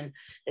forward. And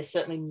there's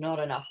certainly not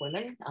enough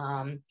women.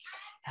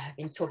 I've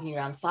been talking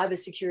around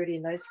cybersecurity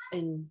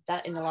in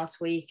the last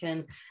week,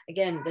 and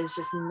again, there's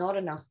just not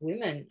enough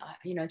women.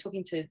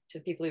 Talking to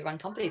people who run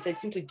companies, they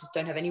simply just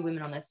don't have any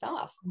women on their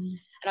staff. And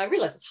I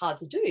realize it's hard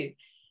to do,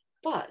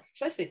 but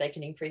firstly, they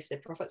can increase their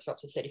profits for up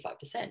to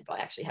 35% by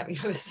actually having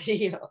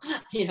diversity,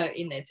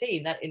 in their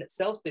team. That in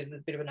itself is a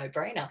bit of a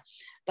no-brainer.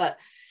 But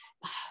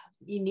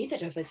you need the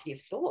diversity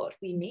of thought.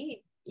 We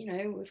need,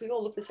 if we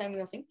all look the same, we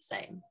all think the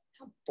same.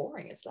 How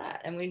boring is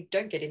that? And we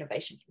don't get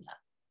innovation from that.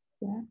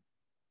 Yeah.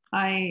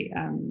 I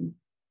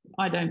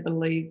don't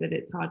believe that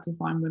it's hard to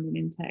find women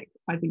in tech.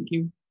 I think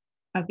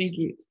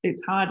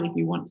it's hard if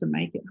you want to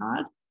make it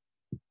hard.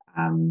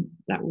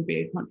 That will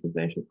be a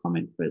controversial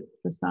comment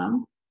for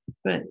some,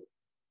 but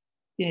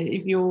yeah,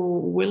 if you're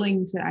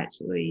willing to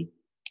actually,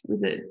 with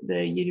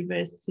the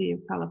University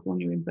of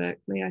California in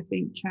Berkeley, I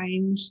think,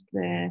 changed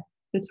the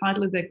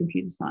title of their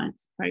computer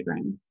science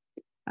program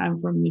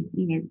from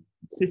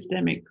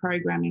systemic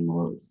programming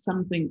or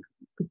something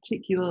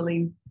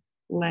particularly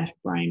left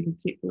brain,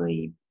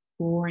 particularly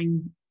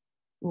boring,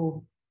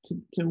 or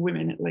to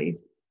women at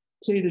least,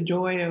 to the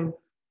joy of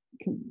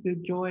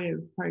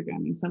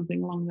programming,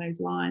 something along those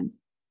lines.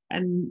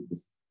 And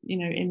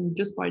and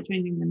just by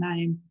changing the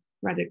name,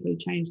 radically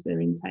changed their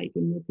intake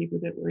and the people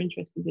that were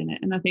interested in it.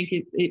 And I think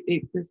it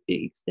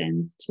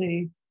extends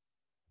to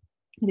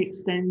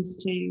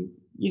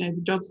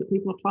the jobs that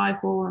people apply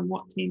for and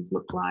what teams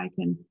look like,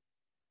 and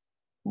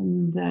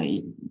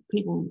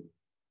people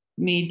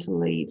need to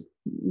lead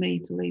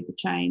the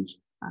change.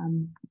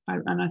 And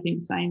I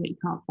think saying that you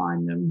can't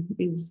find them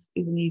is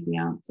an easy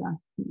answer.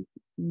 You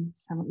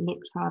just haven't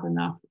looked hard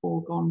enough,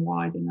 or gone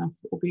wide enough,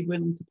 or be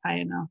willing to pay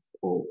enough,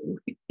 or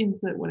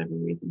insert whatever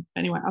reason.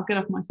 Anyway, I'll get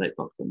off my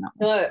soapbox on that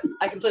one. No,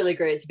 I completely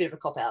agree. It's a bit of a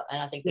cop-out, and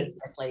I think there's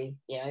definitely,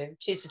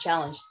 choose to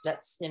challenge.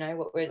 That's,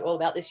 what we're all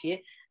about this year.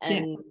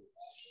 And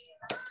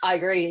I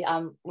agree.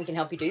 We can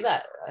help you do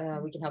that.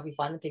 We can help you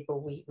find the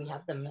people. We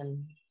have them,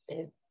 and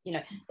they're you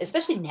know,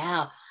 especially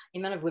now, the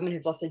amount of women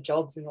who've lost their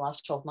jobs in the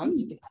last 12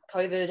 months because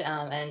of COVID.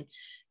 And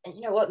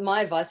you know what,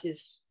 my advice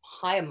is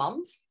hire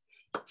mums.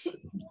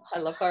 I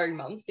love hiring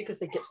mums because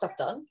they get stuff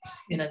done.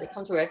 You know, they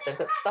come to work, they've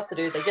got stuff to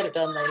do, they get it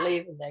done, they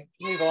leave and they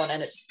move on,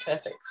 and it's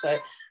perfect. So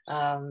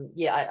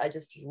yeah, I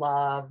just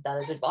love that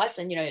as advice.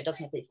 And you know, it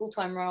doesn't have to be a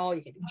full-time role,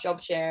 you can do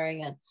job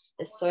sharing, and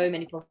there's so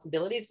many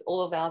possibilities.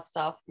 All of our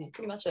staff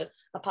pretty much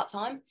are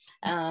part-time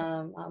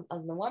other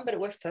than one, but it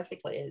works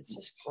perfectly. It's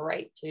just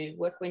great to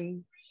work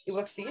when it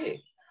works for you.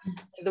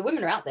 So the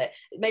women are out there,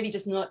 maybe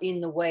just not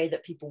in the way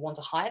that people want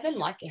to hire them.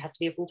 Like, it has to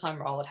be a full-time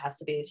role, it has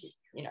to be,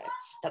 you know,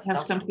 that you stuff.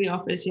 have to come to the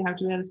office, you have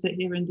to be able to sit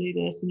here and do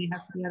this, and you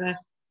have to be able to,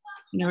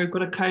 you know, we've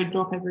got a code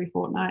drop every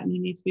fortnight and you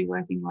need to be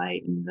working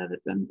late, and it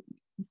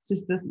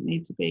just doesn't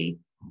need to be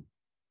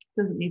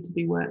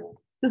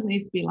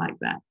like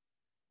that.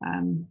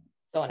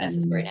 So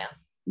unnecessary now.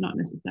 Not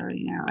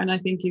necessarily now. And I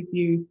think if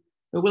you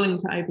are willing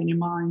to open your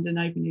mind and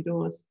open your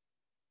doors,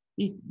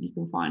 you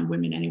can find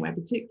women anywhere,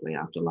 particularly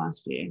after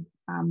last year,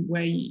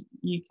 where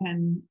you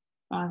can.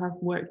 I've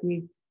worked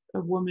with a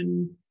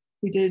woman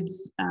who did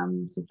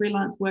some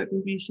freelance work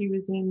with me. She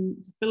was in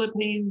the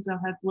Philippines.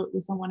 I've had worked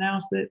with someone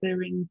else that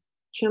they're in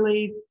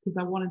Chile because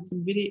I wanted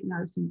some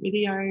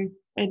video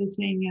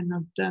editing, and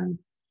I've done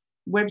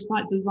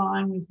website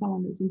design with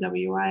someone that's in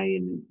WA,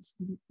 and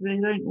they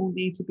don't all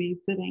need to be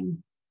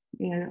sitting,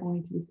 all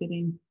need to be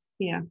sitting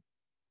here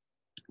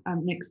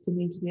next to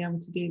me to be able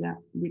to do that,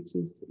 which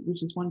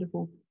is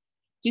wonderful.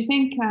 Do you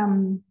think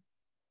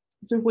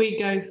so if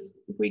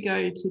we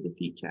go to the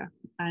future,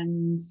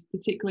 and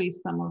particularly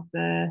some of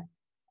the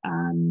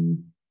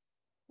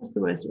what's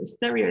the word,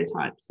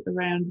 stereotypes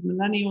around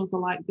millennials are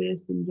like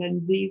this, and Gen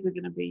Zs are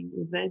going to be,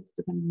 or Zs,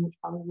 depending on which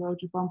part of the world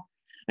you're from,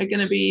 are going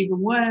to be even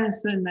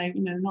worse, and they,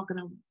 not going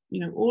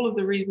to, all of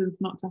the reasons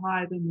not to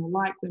hire them or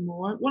like them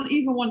or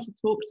even want to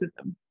talk to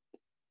them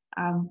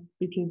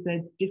because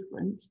they're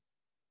different.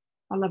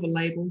 I love a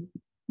label,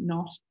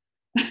 not.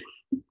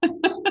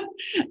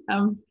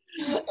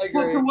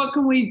 What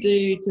can we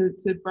do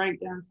to break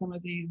down some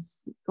of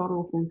these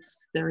god-awful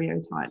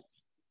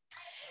stereotypes?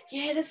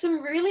 Yeah, there's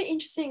some really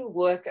interesting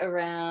work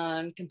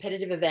around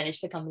competitive advantage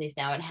for companies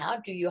now, and how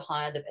do you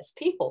hire the best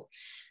people?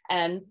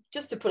 And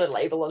just to put a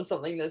label on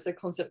something, there's a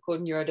concept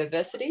called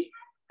neurodiversity,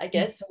 I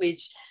guess,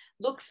 which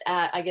looks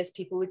at, I guess,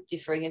 people with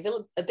differing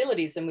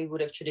abilities than we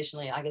would have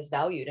traditionally, I guess,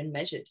 valued and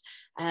measured.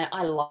 And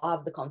I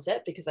love the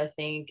concept because I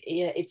think,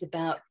 yeah, it's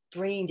about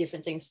bringing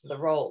different things to the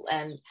role.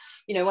 And,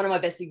 one of my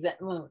best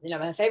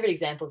my favorite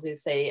examples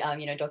is, say,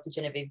 Dr.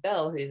 Genevieve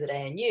Bell, who's at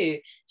ANU.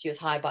 She was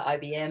hired by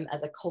IBM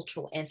as a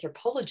cultural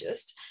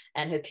anthropologist,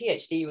 and her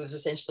PhD was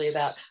essentially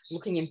about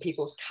looking in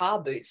people's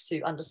car boots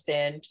to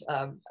understand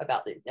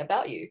about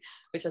you,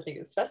 which I think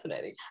is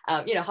fascinating.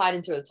 Hired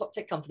into a top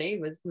tech company,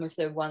 was most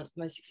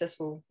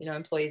successful,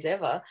 employees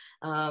ever.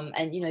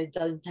 And, it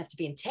doesn't have to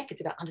be in tech.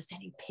 It's about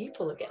understanding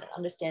people again, and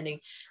understanding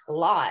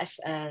life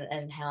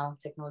and how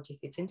technology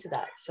fits into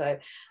that. So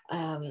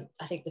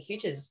I think the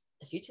future's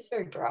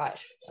very bright.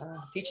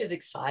 The future's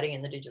exciting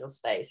in the digital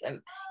space. And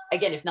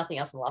again, if nothing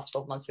else, in the last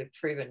 12 months, we've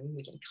proven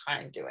we can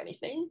kind of do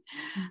anything.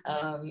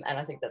 And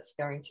I think that's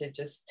going to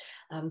just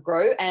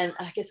grow. And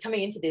I guess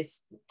coming into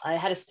this, I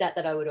had a stat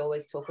that I would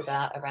always talk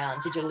about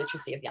around digital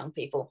literacy of young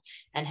people,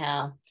 and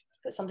how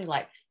something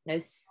like,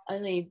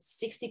 only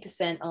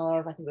 60%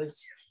 of, I think it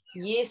was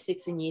year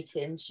 6 and year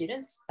 10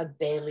 students are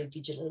barely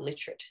digitally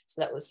literate.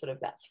 So that was sort of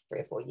about 3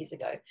 or 4 years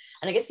ago.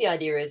 And I guess the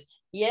idea is,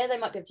 yeah, they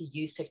might be able to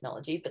use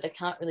technology, but they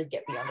can't really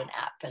get beyond an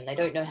app, and they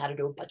don't know how to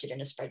do a budget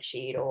in a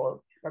spreadsheet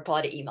or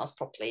reply to emails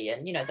properly,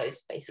 and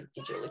those basic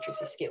digital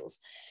literacy skills.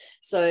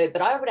 So,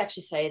 but I would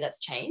actually say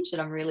that's changed,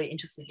 and I'm really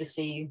interested to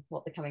see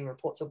what the coming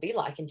reports will be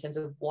like in terms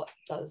of what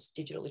does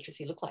digital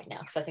literacy look like now,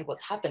 because I think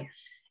what's happened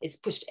is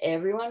pushed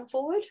everyone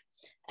forward.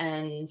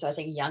 And so I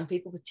think young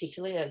people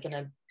particularly are going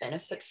to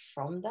benefit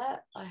from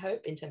that, I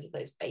hope, in terms of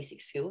those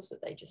basic skills that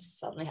they just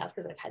suddenly have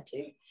because they've had to.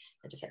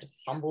 They just had to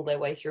fumble their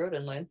way through it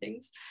and learn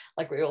things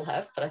like we all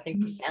have. But I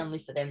think profoundly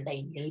for them,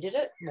 they needed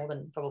it more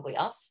than probably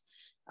us.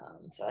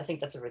 So I think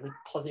that's a really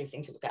positive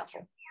thing to look out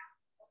for.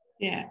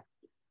 Yeah.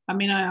 I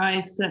mean,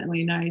 I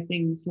certainly know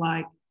things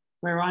like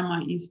where I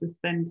might used to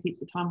spend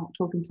heaps of time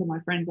talking to my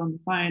friends on the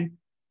phone.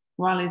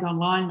 Riley's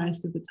online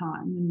most of the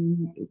time,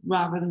 and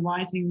rather than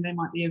writing, there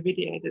might be a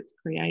video that's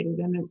created,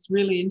 and it's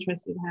really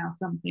interesting how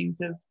some things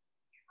have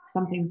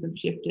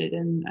shifted,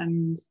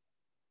 and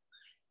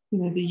the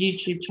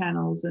YouTube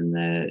channels and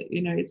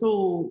it's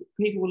all,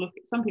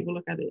 some people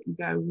look at it and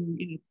go,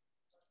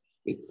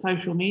 it's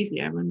social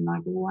media, and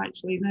like, well,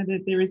 actually no,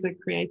 there is a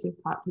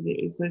creative part to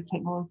it.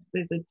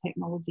 There's a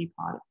technology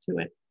part to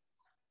it.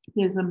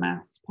 There's a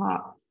maths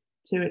part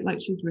to it. Like,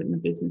 she's written a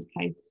business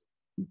case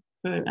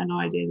for an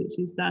idea that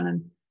she's done,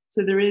 and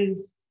so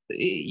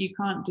you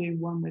can't do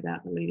one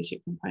without the leadership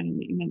component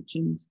that you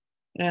mentioned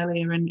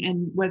earlier,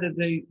 and whether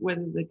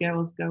the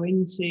girls go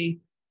into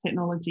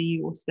technology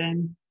or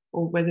STEM,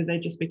 or whether they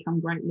just become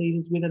great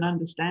leaders with an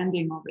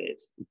understanding of it,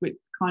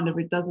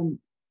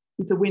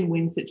 it's a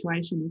win-win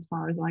situation as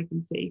far as I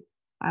can see.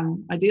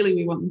 Ideally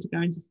we want them to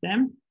go into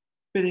STEM,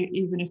 but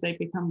even if they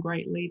become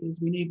great leaders,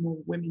 we need more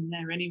women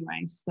there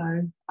anyway. So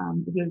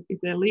if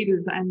they're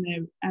leaders and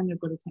they've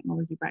got a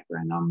technology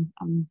background,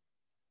 I'm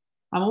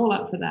all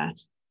up for that.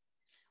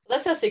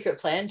 That's our secret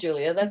plan,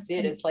 Julia. That's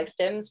it. It's like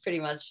STEM's pretty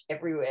much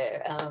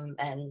everywhere,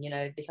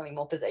 and becoming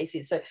more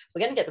pervasive. So we're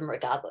going to get them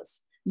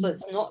regardless. So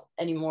it's not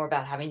anymore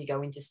about having to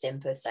go into STEM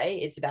per se.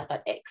 It's about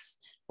that X.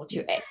 What's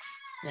your X?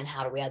 And then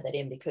how do we add that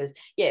in? Because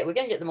we're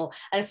going to get them all.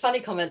 And a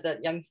funny comment that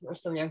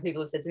some young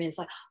people have said to me, it's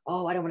like,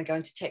 oh, I don't want to go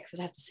into tech because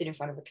I have to sit in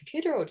front of a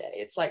computer all day.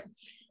 It's like,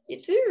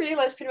 you do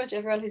realize pretty much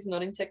everyone who's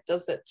not in tech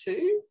does that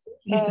too.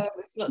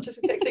 It's not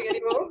just a tech thing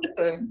anymore.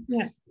 So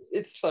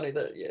it's funny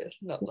that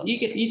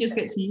you just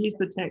get to use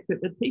the tech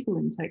that the people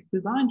in tech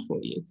designed for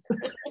you. So.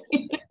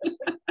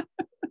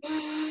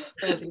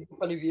 I think it's a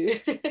funny view.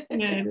 Yeah,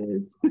 it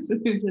is. It's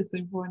an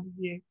interesting point of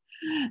view.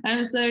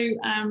 And so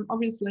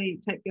obviously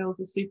tech girls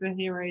are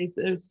superheroes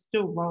are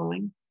still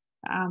rolling.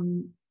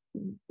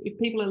 If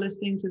people are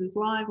listening to this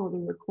live or the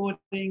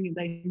recording,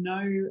 they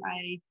know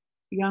a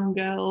young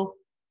girl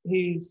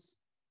who's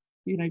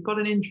got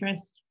an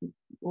interest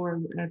or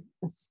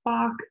a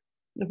spark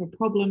of a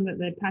problem that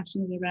they're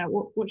passionate about,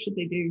 what should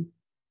they do?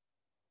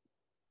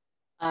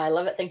 I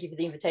love it. Thank you for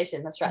the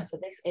invitation. That's right. So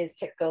this is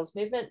Tech Girls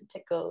Movement,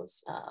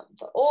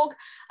 techgirls.org.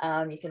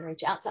 You can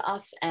reach out to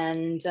us.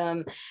 And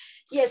so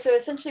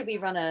essentially we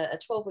run a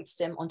 12-week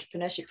STEM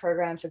entrepreneurship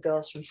program for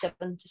girls from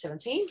 7 to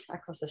 17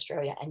 across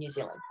Australia and New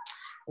Zealand.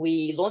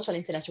 We launch on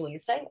International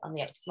Women's Day on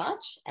the 8th of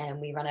March, and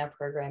we run our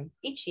program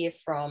each year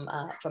from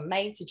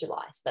May to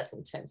July. So that's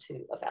in term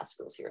 2 of our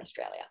schools here in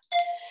Australia.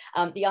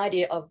 The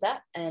idea of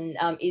that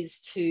is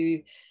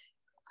to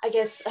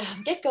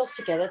get girls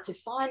together to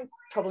find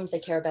problems they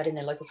care about in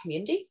their local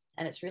community.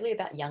 And it's really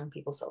about young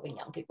people solving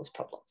young people's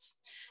problems.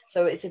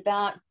 So it's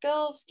about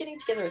girls getting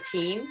together a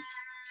team,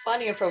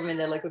 finding a problem in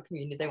their local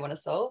community they want to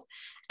solve,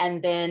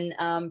 and then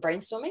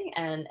brainstorming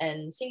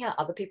and seeing how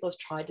other people have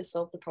tried to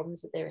solve the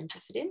problems that they're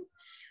interested in.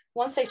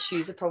 Once they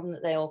choose a problem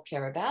that they all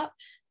care about,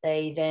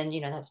 they then,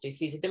 have to do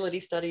feasibility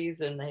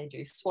studies, and they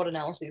do SWOT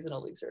analyses and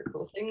all these very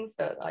cool things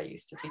that I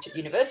used to teach at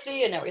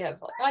university, and now we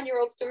have like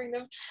 9-year-olds doing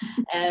them.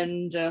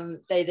 And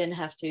they then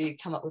have to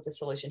come up with a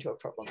solution to a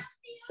problem.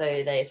 So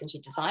they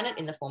essentially design it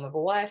in the form of a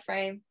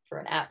wireframe for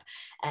an app,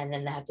 and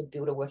then they have to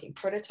build a working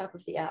prototype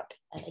of the app,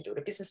 and they do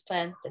a business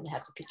plan, then they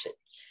have to pitch it.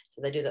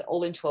 So they do that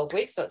all in 12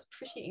 weeks. So it's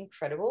pretty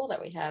incredible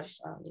that we have,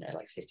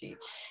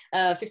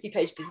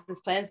 50-page business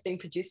plans being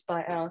produced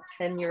by our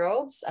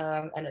 10-year-olds.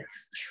 And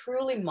it's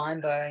truly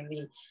mind-blowing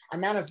the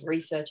amount of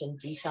research and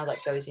detail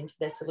that goes into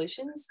their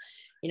solutions.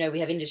 We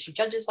have industry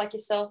judges like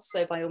yourself.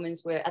 So by all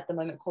means, we're at the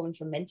moment calling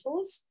for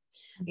mentors.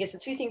 I guess the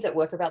two things that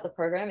work about the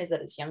program is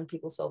that it's young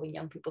people solving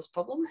young people's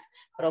problems,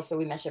 but also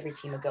we match every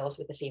team of girls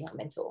with a female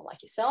mentor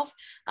like yourself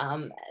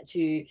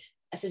to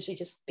essentially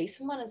just be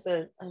someone as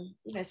a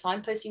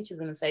signposting to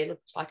them and say, look,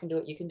 if I can do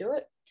it, you can do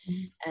it.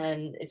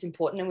 And it's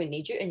important, and we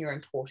need you, and you're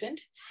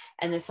important.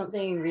 And there's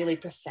something really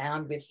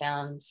profound we've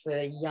found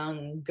for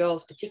young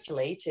girls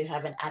particularly, to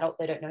have an adult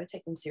they don't know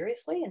take them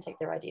seriously and take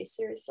their ideas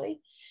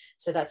seriously.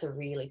 So that's a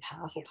really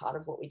powerful part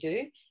of what we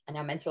do, and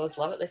our mentors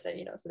love it. They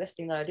say, it's the best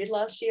thing that I did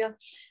last year.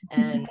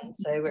 And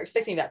so we're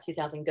expecting about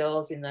 2,000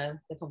 girls in the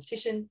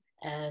competition,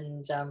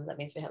 and that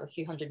means we have a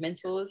few hundred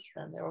mentors,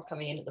 and they're all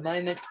coming in at the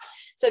moment.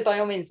 So by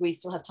all means, we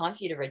still have time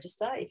for you to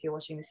register if you're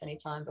watching this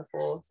anytime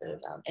before sort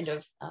of end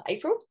of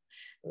April.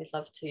 We'd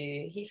love to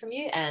hear from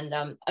you, and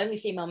only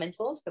female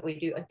mentors, but we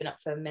do open up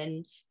for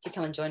men to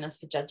come and join us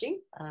for judging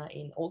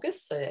in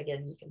August. So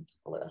again, you can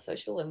follow our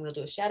social and we'll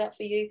do a shout out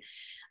for you.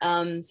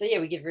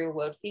 We give real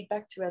world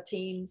feedback to our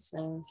teams.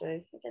 And so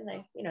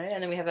again,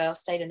 and then we have our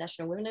state and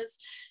national winners.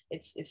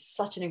 It's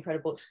such an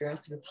incredible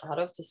experience to be part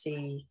of, to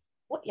see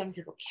what young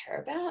people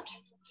care about.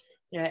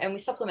 And we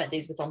supplement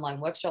these with online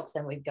workshops,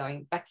 and we're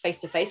going back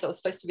face-to-face. I was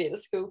supposed to be at the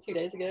school 2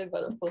 days ago,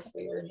 but of course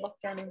we were in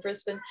lockdown in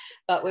Brisbane.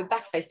 But we're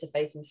back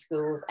face-to-face in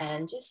schools,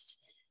 and just,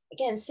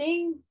 again,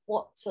 seeing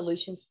what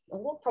solutions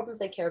or what problems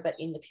they care about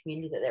in the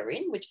community that they're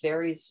in, which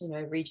varies,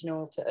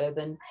 regional to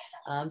urban,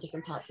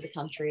 different parts of the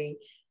country.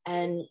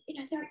 And,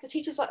 the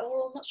teacher's like,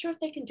 oh, I'm not sure if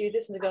they can do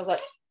this. And the girl's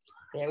like,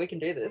 yeah, we can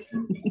do this.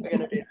 We're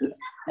going to do this.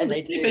 And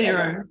they do.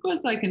 Superhero. Of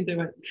course I can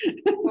do it.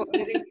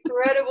 These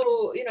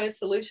incredible,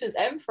 solutions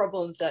and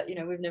problems that,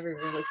 we've never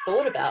really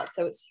thought about.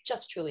 So it's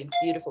just truly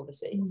beautiful to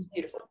see. It's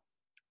beautiful.